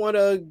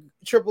to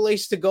Triple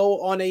H to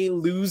go on a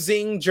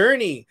losing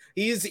journey.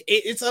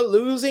 It's a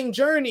losing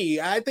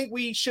journey. I think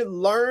we should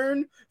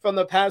learn from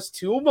the past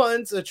 2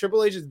 months that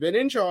Triple H has been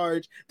in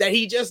charge that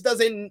he just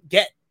doesn't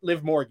get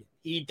Liv Morgan.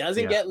 He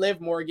doesn't get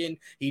Liv Morgan.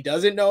 He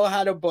doesn't know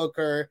how to book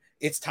her.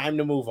 It's time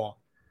to move on.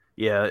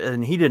 Yeah,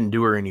 and he didn't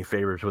do her any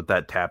favors with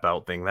that tap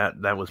out thing.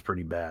 That was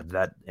pretty bad.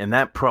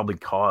 That probably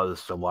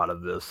caused a lot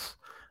of this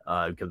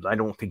because I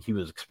don't think he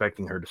was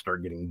expecting her to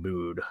start getting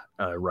booed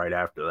right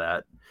after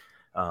that.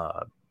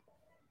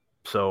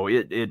 So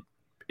it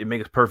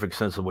makes perfect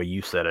sense the way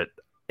you said it,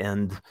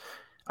 and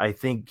I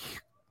think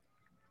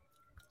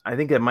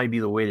that might be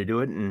the way to do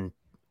it. And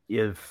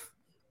if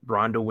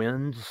Ronda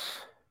wins,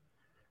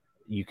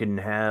 you can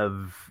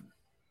have.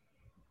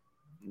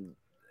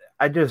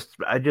 I just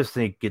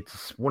think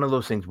it's one of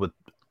those things with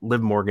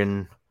Liv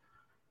Morgan.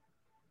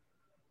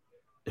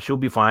 She'll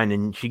be fine,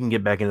 and she can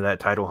get back into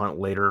that title hunt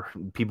later.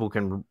 People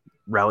can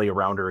rally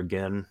around her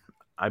again,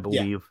 I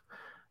believe.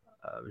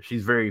 Yeah.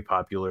 She's very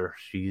popular.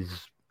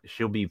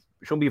 She'll be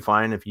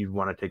fine if you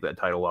want to take that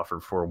title off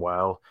her for a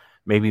while.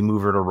 Maybe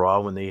move her to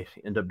Raw when they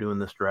end up doing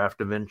this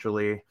draft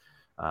eventually.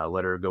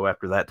 Let her go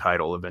after that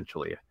title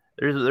eventually.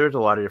 There's a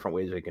lot of different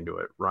ways they can do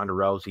it. Ronda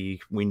Rousey,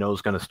 we know,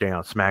 is going to stay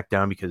on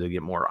SmackDown because they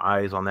get more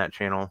eyes on that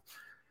channel.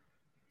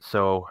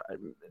 So,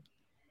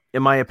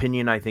 in my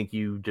opinion, I think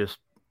if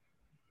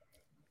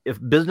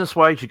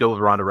business-wise, you go with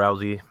Ronda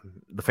Rousey.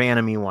 The fan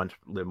of me wants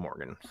Liv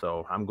Morgan,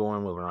 so I'm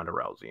going with Ronda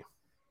Rousey.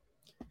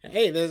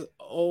 Hey, there's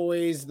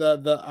always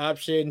the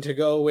option to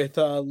go with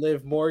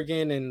Liv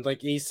Morgan, and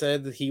like he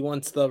said, he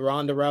wants the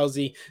Ronda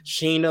Rousey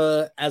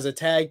Shayna as a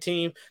tag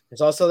team.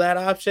 There's also that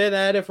option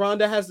that if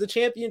Ronda has the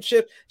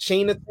championship,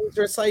 Shayna takes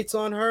her sights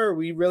on her.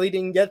 We really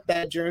didn't get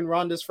that during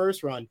Ronda's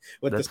first run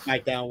with the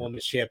SmackDown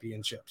Women's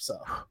Championship. So,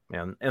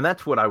 and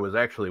that's what I was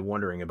actually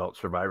wondering about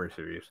Survivor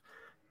Series.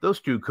 Those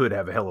two could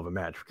have a hell of a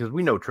match because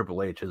we know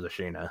Triple H is a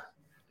Shayna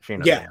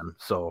fan.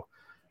 So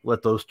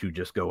let those two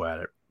just go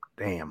at it.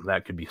 Damn,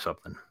 that could be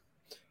something.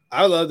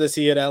 I would love to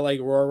see it at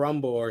like Royal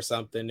Rumble or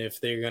something if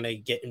they're going to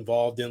get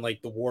involved in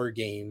like the War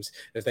Games,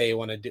 if they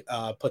want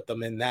to put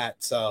them in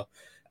that. So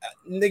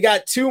they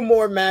got 2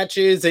 more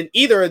matches, and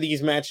either of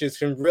these matches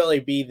can really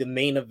be the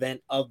main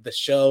event of the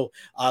show.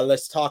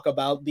 Let's talk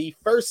about the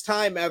first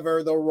time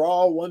ever the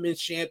Raw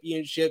Women's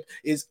Championship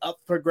is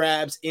up for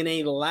grabs in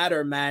a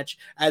ladder match,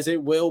 as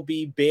it will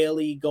be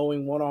Bayley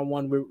going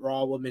one-on-one with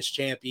Raw Women's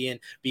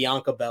Champion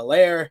Bianca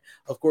Belair.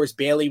 Of course,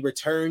 Bayley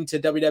returned to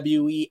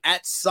WWE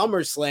at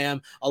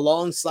SummerSlam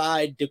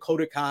alongside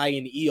Dakota Kai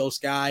and Io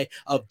Sky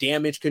of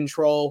Damage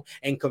Control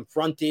and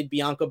confronted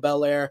Bianca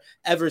Belair.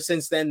 Ever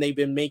since then, they've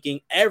been making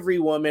every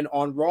woman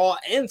on Raw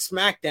and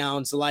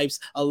SmackDown's lives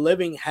a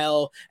living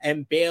hell,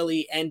 and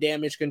Bayley and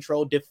Damage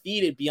Control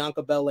defeated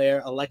Bianca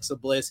Belair, Alexa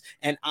Bliss,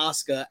 and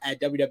Asuka at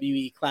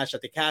WWE Clash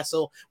at the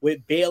Castle,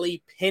 with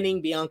Bayley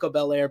pinning Bianca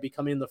Belair,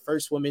 becoming the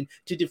first woman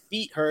to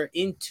defeat her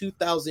in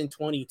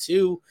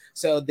 2022.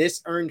 So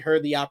this earned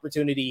her the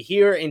opportunity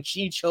here, and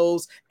she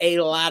chose a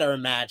ladder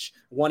match,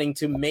 wanting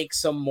to make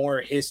some more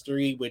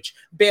history, which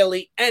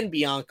Bayley and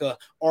Bianca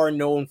are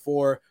known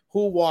for.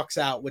 Who walks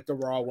out with the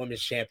Raw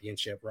Women's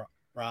Championship, Rob?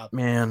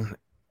 Man,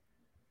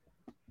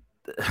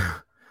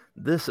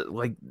 this,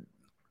 like,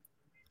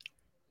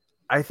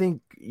 I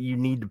think you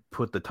need to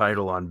put the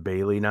title on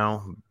Bayley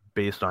now,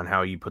 based on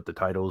how you put the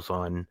titles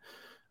on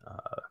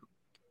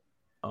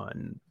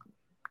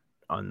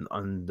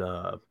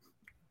the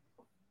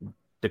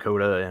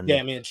Dakota and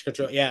Damage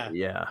Control. Yeah.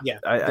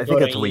 I think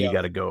that's the way you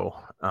got to go.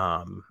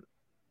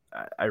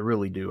 I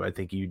really do. I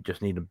think you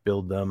just need to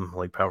build them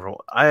like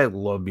powerful. I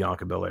love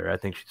Bianca Belair. I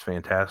think she's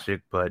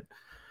fantastic, but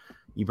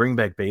you bring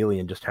back Bayley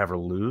and just have her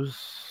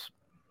lose.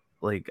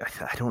 Like,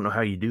 I don't know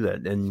how you do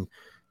that. And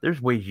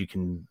there's ways you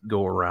can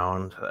go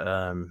around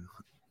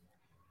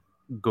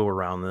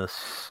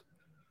this.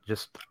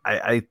 Just,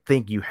 I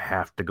think you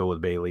have to go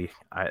with Bayley.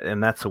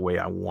 And that's the way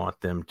I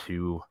want them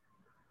to.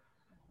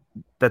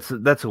 That's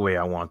the way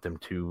I want them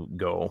to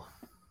go.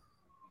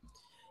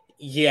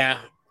 Yeah.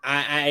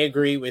 I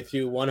agree with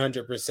you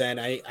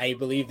 100%. I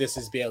believe this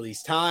is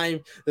Bayley's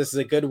time. This is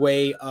a good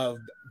way of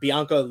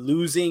Bianca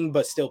losing,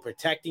 but still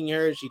protecting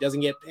her. She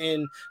doesn't get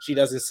pinned. She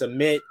doesn't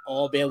submit.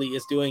 All Bayley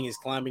is doing is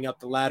climbing up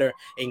the ladder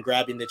and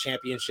grabbing the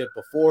championship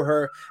before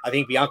her. I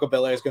think Bianca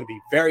Belair is going to be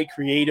very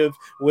creative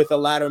with a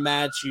ladder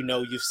match. You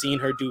know, you've seen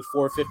her do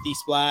 450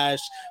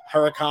 splash,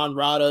 Hurricane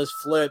Radas,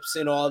 flips,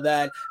 and all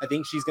that. I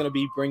think she's going to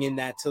be bringing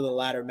that to the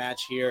ladder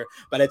match here.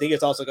 But I think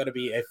it's also going to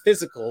be a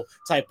physical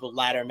type of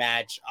ladder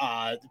match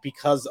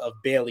because of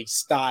Bayley's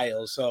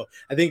style. So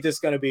I think this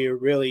is going to be a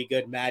really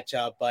good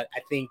matchup. But I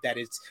think that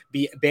it's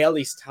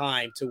Bayley's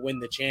time to win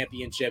the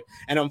championship.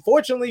 And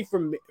unfortunately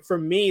for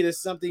me, this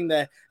is something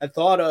that I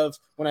thought of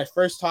when I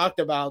first talked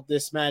about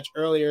this match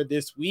earlier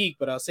this week,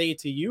 but I'll say it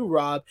to you,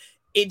 Rob.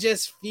 It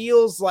just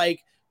feels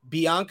like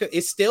Bianca,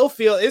 it still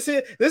feels this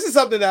is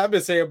something that I've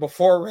been saying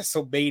before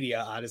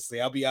WrestleMania,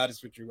 honestly. I'll be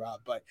honest with you,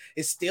 Rob, but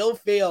it still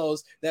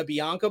feels that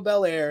Bianca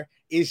Belair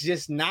is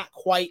just not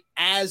quite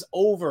as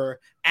over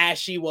as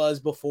she was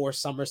before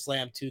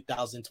SummerSlam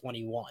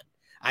 2021.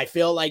 I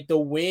feel like the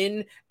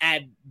win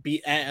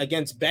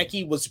against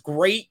Becky was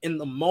great in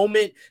the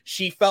moment.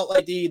 She felt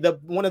like the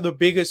one of the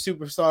biggest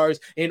superstars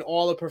in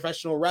all of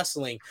professional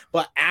wrestling.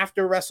 But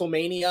after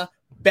WrestleMania,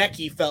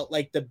 Becky felt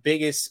like the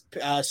biggest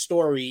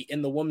story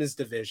in the women's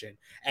division.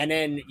 And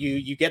then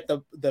you get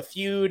the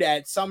feud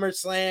at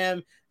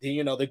SummerSlam,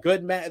 the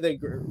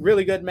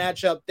really good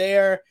matchup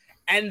there.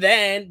 And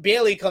then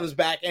Bayley comes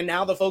back, and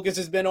now the focus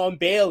has been on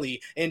Bayley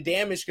and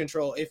Damage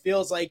Control. It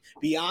feels like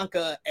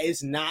Bianca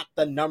is not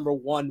the number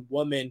one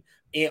woman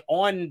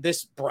on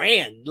this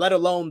brand, let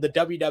alone the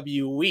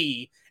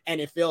WWE.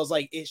 And it feels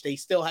like they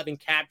still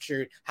haven't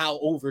captured how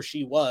over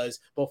she was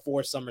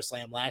before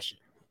SummerSlam last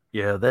year.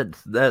 Yeah, that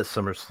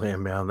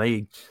SummerSlam, man,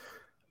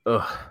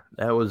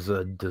 that was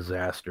a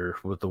disaster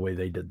with the way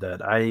they did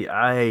that.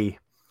 I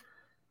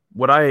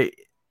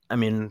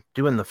mean,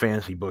 doing the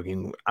fantasy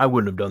booking, I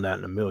wouldn't have done that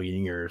in a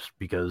million years,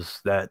 because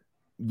that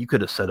you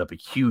could have set up a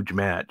huge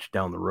match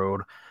down the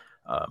road.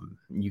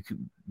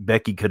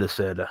 Becky could have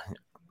said,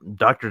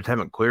 doctors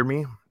haven't cleared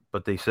me,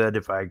 but they said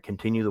if I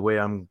continue the way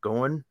I'm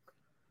going,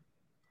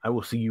 I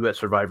will see you at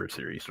Survivor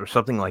Series or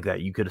something like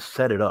that. You could have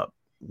set it up.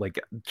 Like,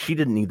 she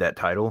didn't need that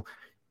title.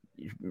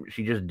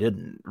 She just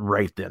didn't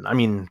right then. I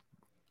mean,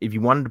 if you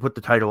wanted to put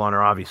the title on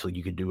her, obviously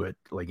you could do it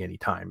like any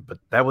time, but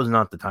that was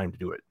not the time to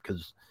do it,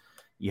 because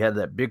you had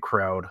that big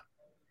crowd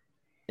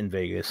in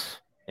Vegas,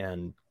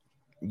 and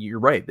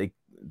you're right. They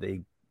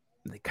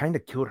kind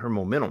of killed her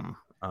momentum.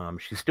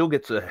 She still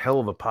gets a hell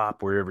of a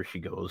pop wherever she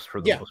goes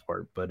for the most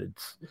part, but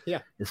it's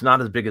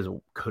not as big as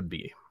it could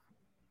be.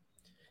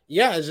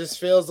 Yeah, it just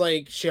feels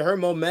like her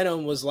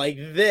momentum was like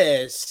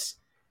this,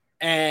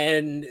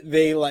 and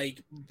they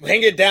like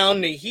bring it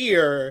down to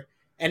here,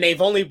 and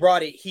they've only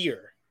brought it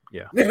here.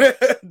 Yeah.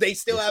 They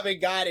still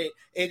haven't got it.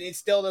 It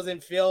still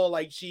doesn't feel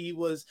like she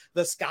was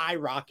the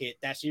skyrocket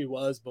that she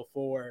was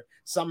before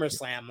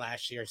SummerSlam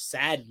last year,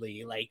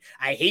 sadly. Like,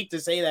 I hate to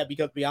say that,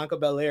 because Bianca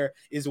Belair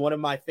is one of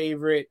my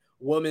favorite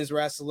women's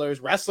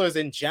wrestlers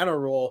in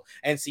general,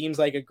 and seems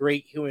like a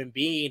great human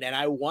being. And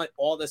I want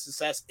all the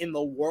success in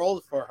the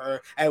world for her,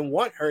 and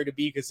want her to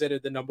be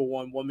considered the number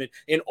one woman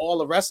in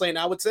all of wrestling.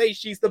 I would say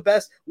she's the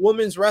best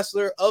women's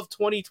wrestler of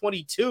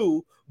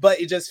 2022, but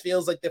it just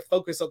feels like the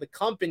focus of the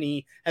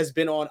company has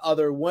been on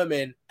other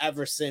women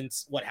ever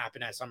since what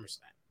happened at SummerSlam.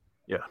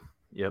 Yeah.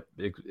 Yep.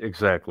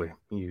 Exactly.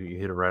 You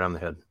hit it right on the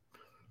head.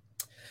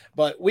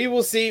 But we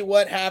will see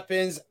what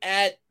happens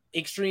at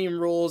Extreme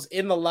Rules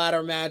in the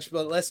ladder match.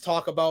 But let's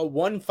talk about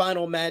one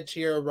final match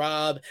here,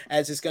 Rob,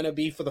 as it's going to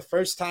be for the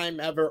first time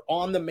ever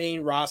on the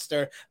main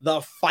roster, the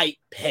Fight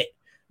Pit.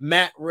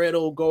 Matt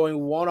Riddle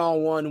going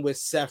one-on-one with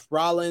Seth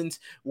Rollins,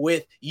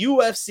 with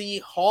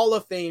UFC Hall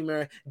of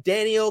Famer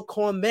Daniel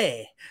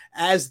Cormier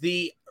as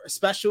the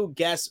special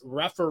guest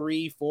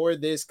referee for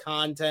this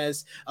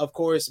contest. Of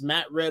course,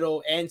 Matt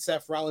Riddle and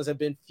Seth Rollins have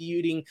been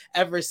feuding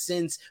ever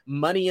since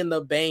Money in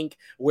the Bank,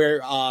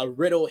 where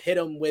Riddle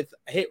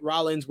hit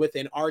Rollins with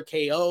an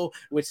RKO,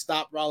 which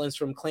stopped Rollins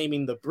from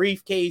claiming the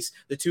briefcase.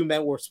 The two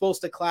men were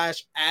supposed to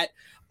clash at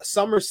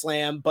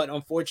SummerSlam, but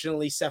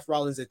unfortunately Seth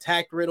Rollins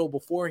attacked Riddle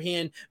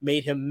beforehand,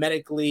 made him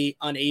medically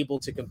unable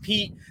to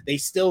compete. They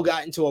still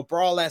got into a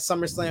brawl at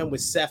SummerSlam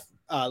with Seth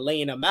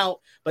laying him out,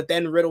 but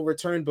then Riddle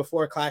returned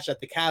before Clash at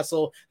the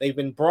Castle. They've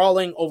been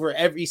brawling over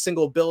every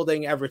single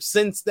building ever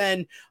since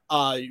then.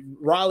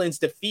 Rollins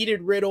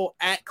defeated Riddle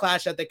at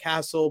Clash at the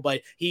Castle, but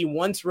he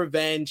wants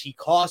revenge. He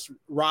cost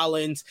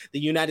Rollins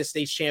the United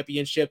States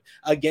Championship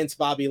against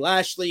Bobby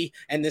Lashley,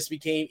 and this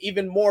became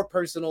even more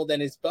personal than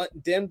it's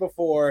been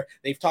before.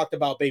 They've talked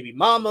about baby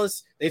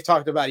mamas, they've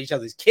talked about each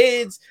other's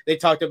kids, they've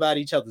talked about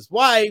each other's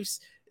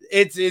wives.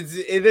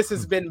 This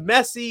has been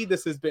messy.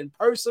 This has been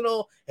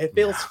personal. It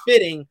feels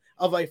fitting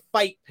of a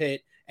fight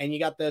pit, and you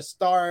got the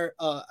star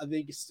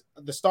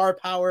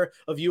power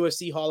of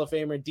UFC Hall of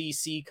Famer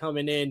DC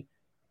coming in.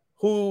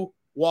 Who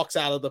walks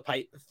out of the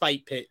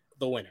fight pit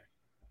the winner?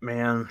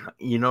 Man,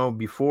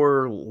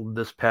 before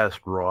this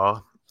past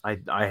Raw,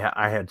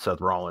 I had Seth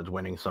Rollins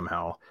winning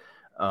somehow.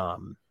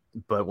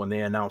 But when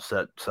they announced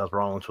that Seth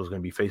Rollins was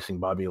going to be facing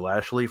Bobby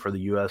Lashley for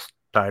the U.S.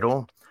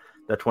 title,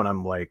 that's when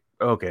I'm like,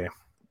 okay,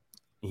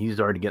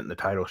 he's already getting the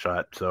title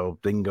shot, so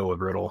they can go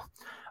with Riddle.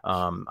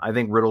 I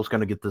think Riddle's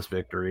going to get this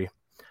victory.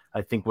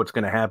 I think what's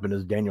going to happen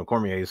is Daniel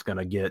Cormier is going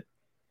to get,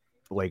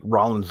 like,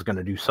 Rollins is going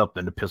to do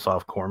something to piss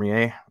off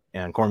Cormier,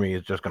 and Cormier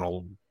is just going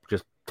to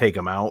just take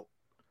him out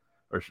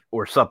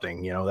or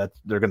something.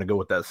 They're going to go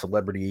with that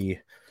celebrity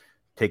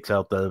takes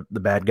out the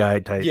bad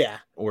guy type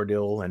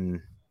ordeal and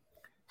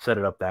set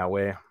it up that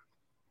way.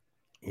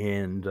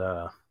 And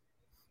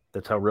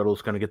that's how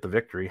Riddle's going to get the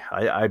victory,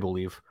 I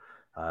believe.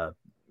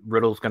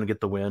 Riddle's going to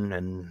get the win,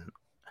 and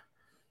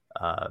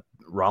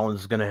Rollins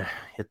is going to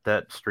hit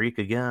that streak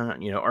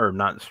again, or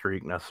not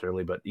streak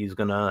necessarily, but he's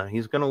going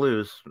to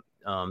lose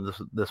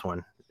this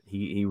one.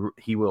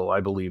 He will,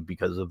 I believe,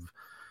 because of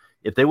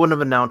if they wouldn't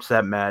have announced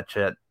that match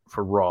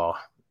for Raw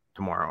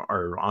tomorrow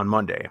or on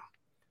Monday,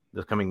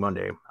 this coming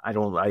Monday, I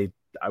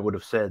would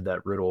have said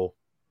that Riddle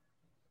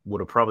would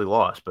have probably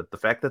lost. But the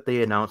fact that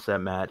they announced that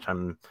match,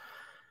 I'm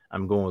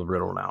going with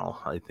Riddle now.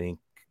 I think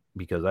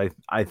because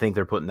I think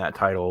they're putting that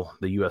title,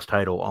 the U.S.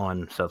 title,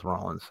 on Seth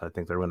Rollins. I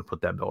think they're going to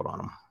put that belt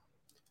on him.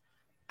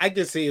 I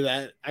could see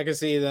that. I could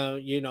see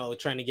them,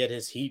 trying to get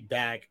his heat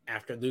back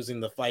after losing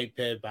the fight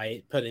pit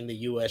by putting the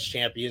U.S.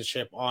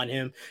 championship on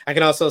him. I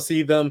can also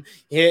see them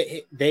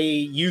they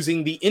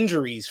using the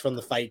injuries from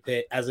the fight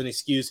pit as an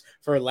excuse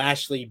for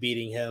Lashley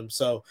beating him.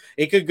 So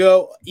it could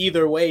go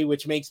either way,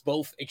 which makes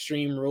both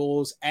Extreme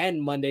Rules and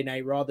Monday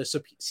Night Raw, the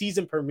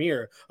season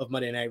premiere of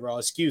Monday Night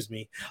Raw,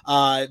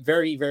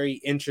 very,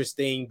 very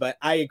interesting. But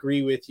I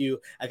agree with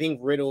you. I think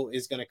Riddle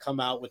is going to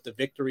come out with the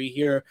victory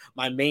here.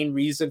 My main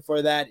reason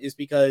for that is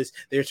because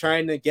they're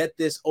trying to get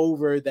this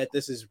over that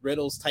this is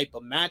Riddle's type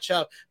of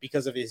matchup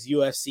because of his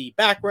UFC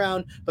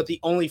background, but the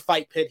only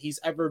fight pit he's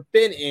ever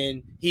been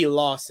in, he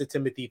lost to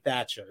Timothy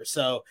Thatcher.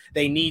 So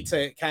they need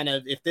to kind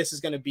of, if this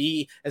is going to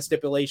be a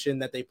stipulation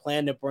that they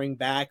plan to bring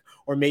back,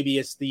 or maybe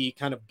it's the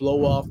kind of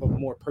blow off of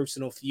more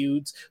personal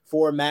feuds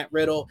for Matt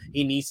Riddle,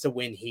 he needs to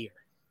win here.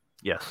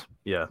 Yes.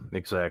 Yeah,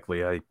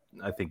 exactly. I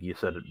think you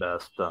said it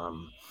best.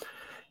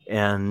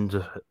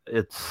 And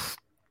it's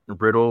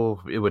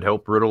Riddle, it would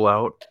help Riddle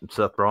out.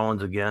 Seth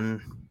Rollins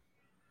again.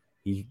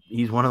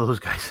 He's one of those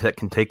guys that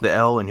can take the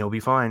L and he'll be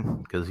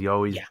fine because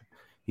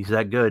he's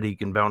that good. He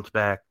can bounce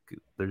back.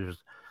 There's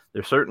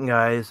certain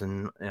guys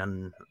and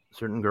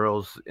certain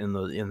girls in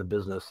the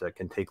business that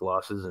can take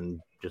losses and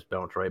just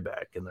bounce right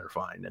back and they're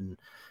fine.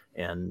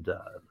 And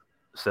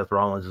Seth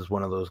Rollins is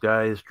one of those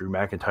guys. Drew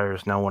McIntyre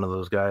is now one of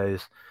those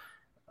guys.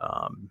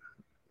 And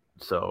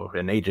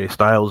AJ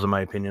Styles, in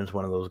my opinion, is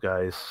one of those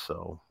guys.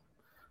 So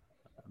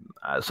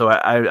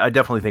I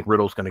definitely think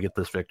Riddle's going to get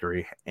this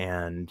victory,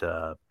 and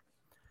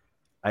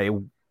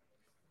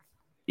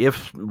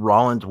if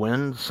Rollins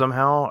wins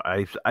somehow,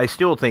 I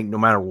still think no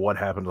matter what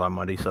happens on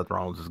Monday, Seth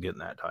Rollins is getting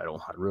that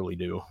title. I really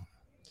do.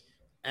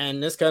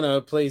 And this kind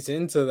of plays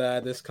into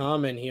this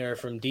comment here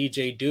from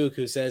DJ Duke,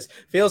 who says,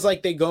 feels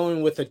like they're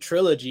going with a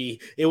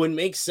trilogy. It would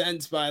make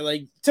sense by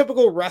like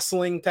typical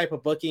wrestling type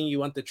of booking. You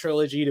want the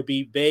trilogy to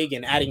be big,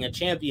 and adding a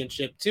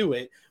championship to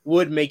it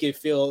would make it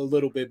feel a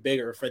little bit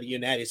bigger for the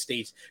United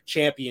States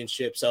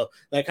Championship. So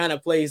that kind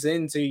of plays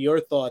into your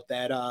thought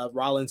that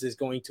Rollins is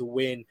going to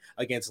win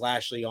against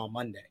Lashley on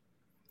Monday.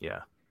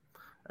 Yeah.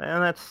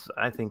 And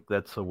I think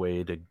that's a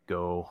way to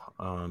go.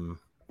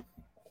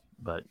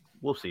 But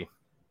we'll see.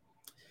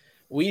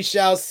 We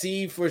shall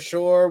see for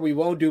sure. We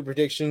won't do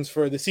predictions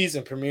for the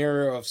season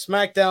premiere of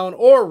SmackDown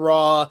or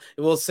Raw.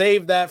 We'll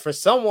save that for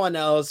someone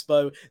else,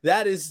 but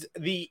that is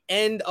the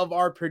end of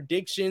our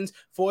predictions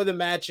for the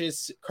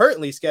matches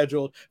currently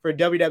scheduled for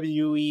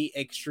WWE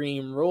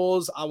Extreme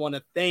Rules. I want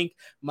to thank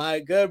my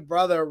good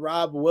brother,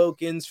 Rob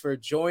Wilkins, for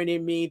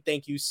joining me.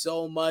 Thank you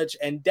so much.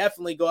 And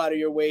definitely go out of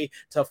your way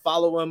to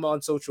follow him on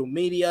social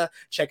media.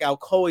 Check out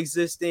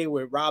Coexisting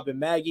with Rob and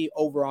Maggie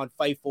over on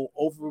Fightful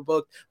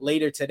Overbooked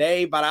later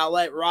today, but I'll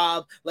let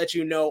Rob let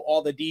you know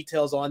all the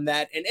details on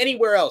that and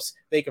anywhere else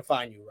they can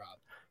find you, Rob.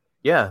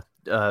 Yeah,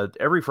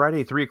 every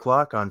Friday,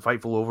 3:00 on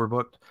Fightful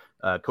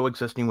Overbooked,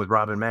 Coexisting with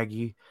Rob and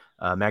Maggie.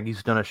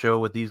 Maggie's done a show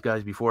with these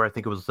guys before. I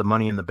think it was the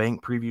Money in the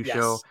Bank preview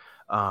show.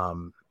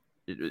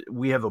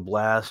 We have a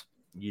blast.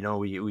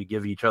 We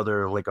give each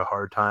other like a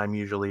hard time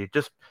usually.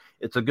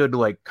 It's a good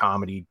like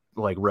comedy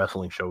like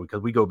wrestling show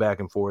because we go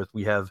back and forth.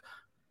 We have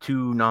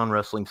 2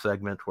 non-wrestling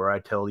segments where I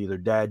tell either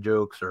dad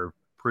jokes or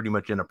pretty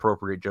much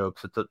inappropriate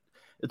jokes.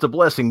 It's a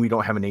blessing we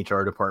don't have an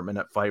HR department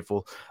at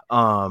Fightful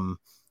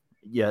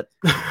yet.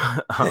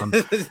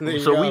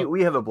 So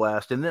we have a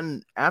blast. And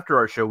then after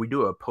our show, we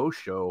do a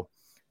post show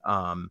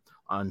on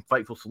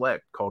Fightful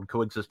Select called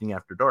Coexisting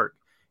After Dark.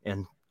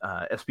 And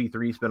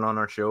SP3's been on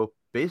our show.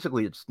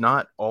 Basically, it's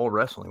not all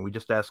wrestling. We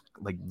just ask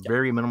like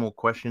very minimal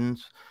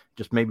questions,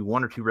 just maybe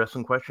 1 or 2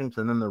 wrestling questions.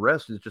 And then the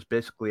rest is just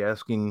basically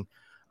asking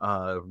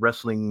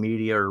wrestling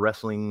media or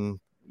wrestling,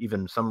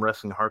 even some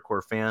wrestling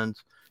hardcore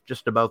fans,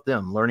 just about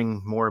them,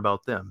 learning more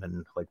about them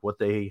and like what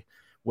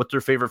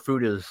their favorite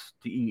food is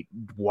to eat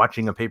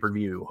watching a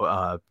pay-per-view.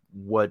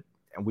 What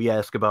we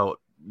ask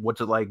about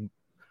what's it like,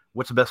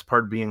 what's the best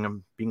part of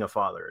being a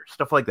father,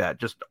 stuff like that,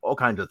 just all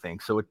kinds of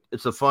things. So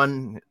it's a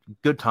fun,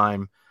 good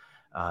time.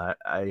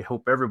 I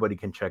hope everybody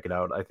can check it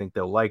out. I think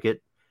they'll like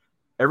it.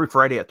 Every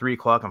Friday at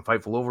 3:00 on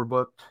Fightful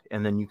Overbooked.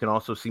 And then you can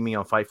also see me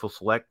on Fightful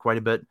Select quite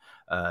a bit,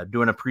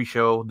 doing a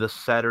pre-show this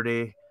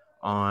Saturday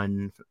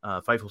on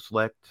Fightful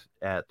Select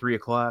at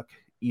 3:00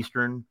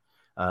 Eastern.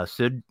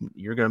 Sid,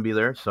 you're going to be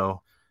there,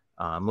 so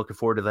I'm looking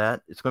forward to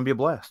that. It's going to be a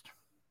blast.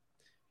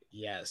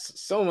 Yes,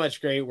 so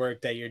much great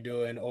work that you're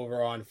doing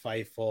over on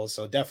Fightful.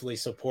 So definitely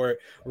support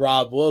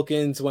Rob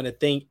Wilkins. Want to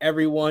thank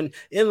everyone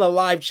in the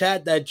live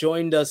chat that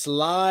joined us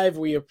live.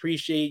 We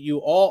appreciate you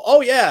all.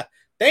 Oh yeah,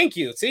 thank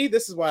you. See,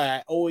 this is why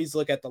I always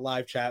look at the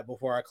live chat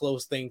before I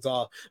close things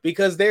off,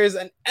 because there's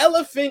an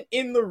elephant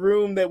in the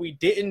room that we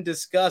didn't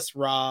discuss,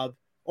 Rob.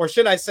 or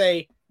should I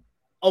say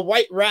a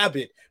white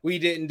rabbit we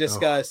didn't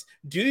discuss.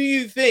 Do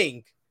you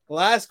think,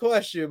 last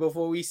question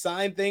before we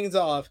sign things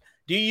off,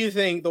 do you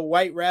think the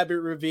white rabbit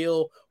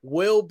reveal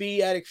will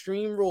be at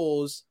Extreme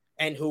Rules,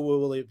 and who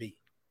will it be?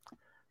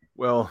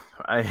 Well,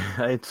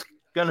 it's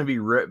going to be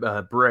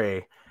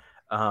Bray.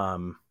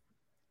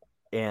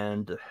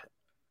 And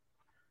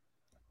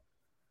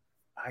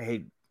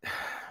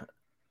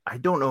I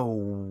don't know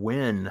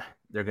when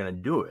they're going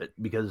to do it,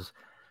 because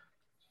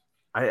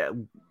I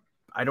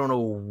don't know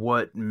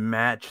what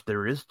match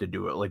there is to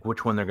do it, like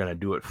which one they're going to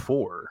do it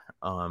for.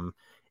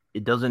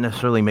 It doesn't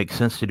necessarily make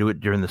sense to do it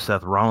during the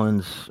Seth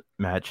Rollins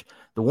match.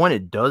 The one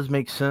it does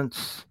make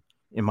sense,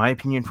 in my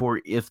opinion, for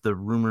if the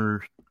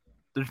rumor,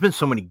 there's been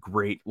so many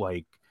great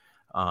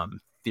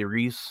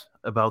theories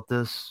about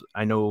this.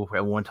 I know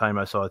at one time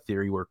I saw a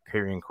theory where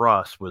Karrion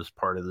Kross was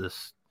part of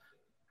this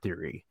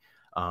theory.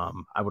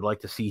 I would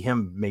like to see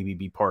him maybe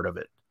be part of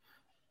it.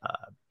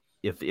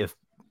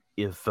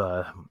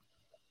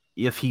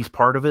 If he's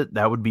part of it,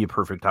 that would be a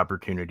perfect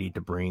opportunity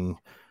to bring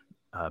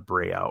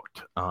Bray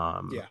out.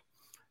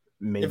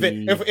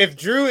 Maybe if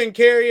Drew and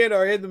Karrion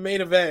are in the main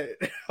event,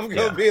 I'm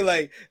gonna be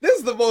like, this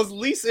is the most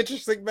least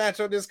interesting match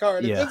on this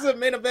card. If this is a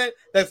main event,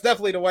 that's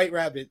definitely the White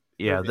Rabbit.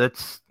 Yeah,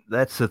 that's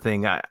the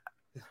thing.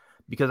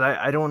 Because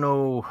I don't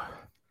know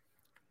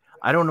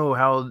how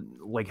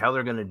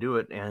they're gonna do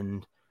it,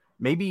 and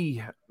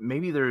maybe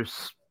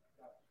there's.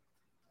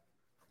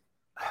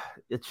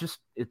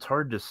 It's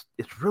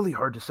really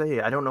hard to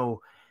say. I don't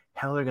know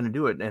how they're going to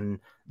do it. And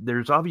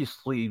there's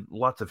obviously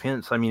lots of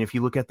hints. I mean, if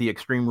you look at the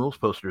Extreme Rules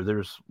poster,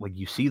 there's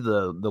you see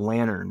the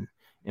lantern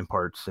in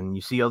parts, and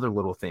you see other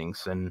little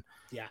things. And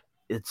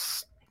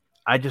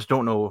I just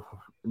don't know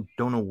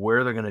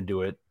where they're going to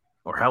do it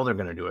or how they're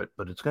going to do it,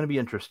 but it's going to be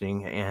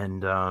interesting.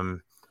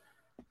 And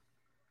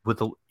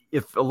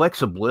if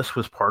Alexa Bliss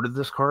was part of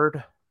this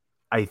card,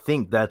 I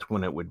think that's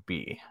when it would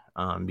be,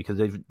 because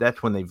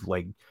that's when they've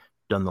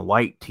done the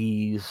light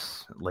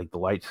tease, the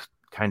lights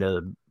kind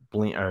of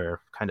blink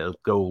or kind of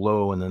go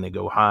low and then they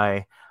go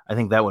high. I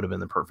think that would have been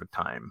the perfect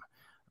time.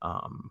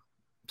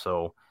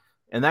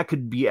 And that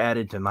could be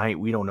added tonight.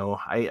 We don't know.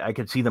 I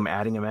could see them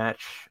adding a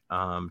match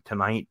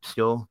tonight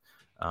still,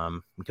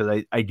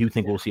 because I do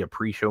think we'll see a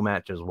pre-show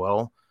match as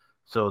well.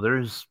 So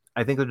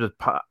I think there's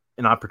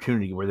an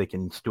opportunity where they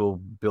can still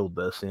build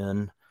this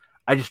in.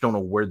 I just don't know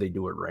where they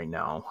do it right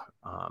now,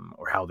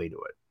 or how they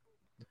do it.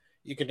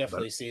 You could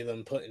definitely see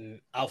them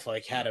putting Alpha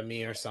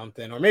Academy or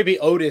something, or maybe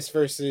Otis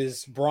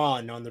versus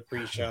Braun on the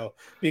pre-show,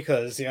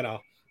 because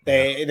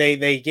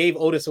they gave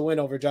Otis a win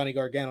over Johnny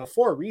Gargano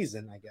for a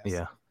reason, I guess.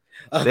 Yeah,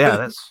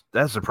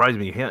 that surprised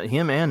me.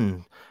 Him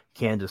and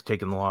Candice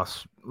taking the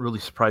loss really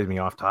surprised me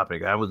off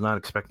topic. I was not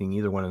expecting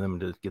either one of them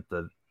to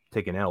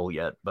take an L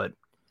yet, but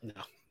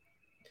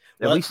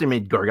at least they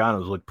made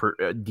Gargano's look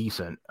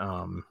decent.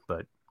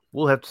 But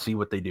we'll have to see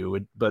what they do.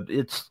 But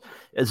it's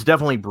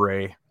definitely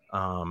Bray.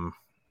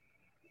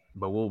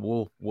 But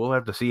we'll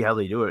have to see how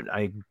they do it.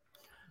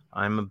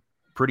 I'm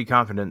pretty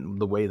confident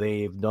the way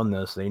they've done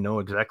this. They know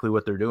exactly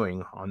what they're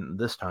doing on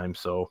this time.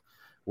 So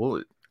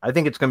I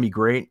think it's going to be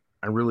great.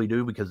 I really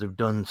do, because they've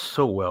done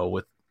so well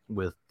with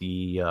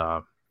the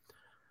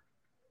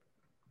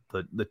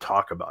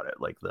talk about it.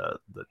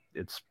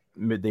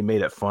 They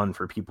made it fun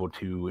for people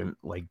to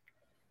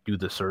do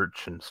the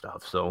search and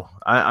stuff. So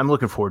I'm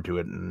looking forward to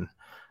it, and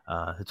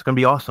it's going to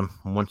be awesome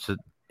once it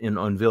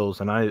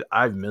unveils. And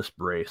I've missed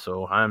Bray,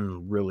 so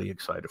I'm really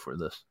excited for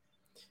this.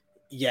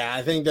 Yeah,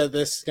 I think that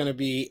this is going to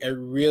be a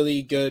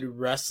really good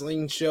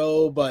wrestling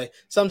show, but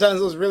sometimes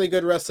those really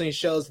good wrestling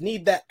shows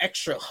need that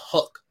extra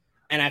hook.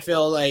 And I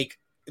feel like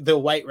the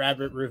White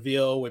Rabbit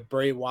reveal with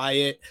Bray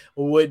Wyatt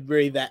would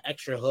bring that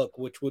extra hook,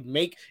 which would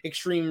make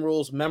Extreme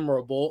Rules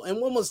memorable.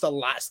 And when was the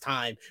last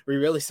time we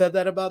really said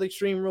that about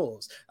Extreme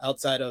Rules,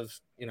 outside of,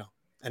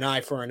 an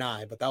eye for an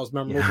eye? But that was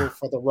memorable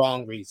for the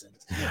wrong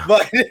reasons.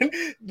 But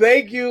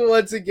thank you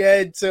once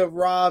again to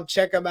Rob.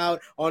 Check him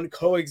out on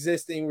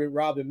Coexisting with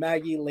Rob and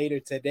Maggie later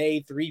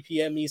today, 3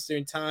 p.m.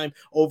 Eastern time,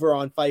 over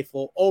on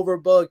Fightful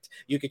Overbooked.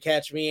 You can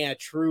catch me at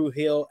True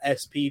Hill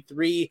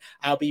SP3.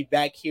 I'll be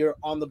back here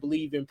on the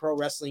Believe in Pro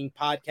Wrestling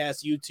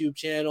podcast YouTube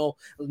channel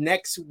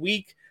next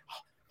week,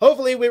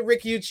 hopefully with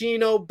Rick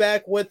Ucchino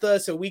back with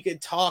us, so we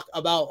could talk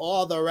about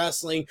all the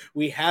wrestling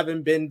we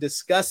haven't been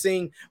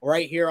discussing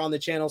right here on the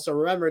channel. So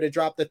remember to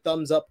drop the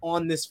thumbs up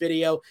on this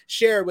video,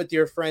 share it with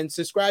your friends,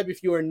 subscribe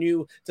if you are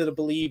new to the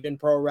Believe in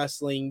Pro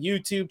Wrestling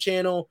YouTube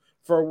channel.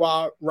 For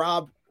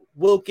Rob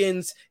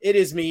Wilkins, it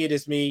is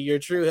me, your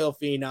True Hill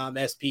Phenom,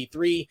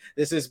 SP3.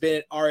 This has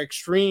been our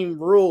Extreme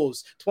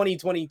Rules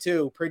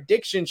 2022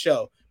 prediction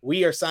show.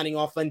 We are signing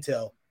off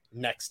until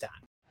next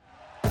time.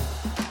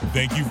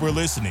 Thank you for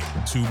listening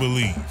to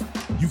Believe.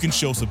 You can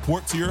show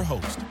support to your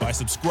host by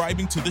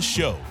subscribing to the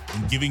show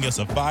and giving us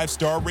a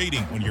 5-star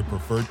rating on your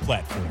preferred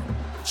platform.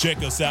 Check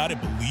us out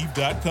at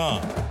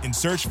Believe.com and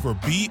search for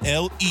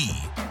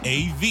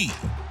BLEAV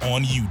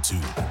on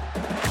YouTube.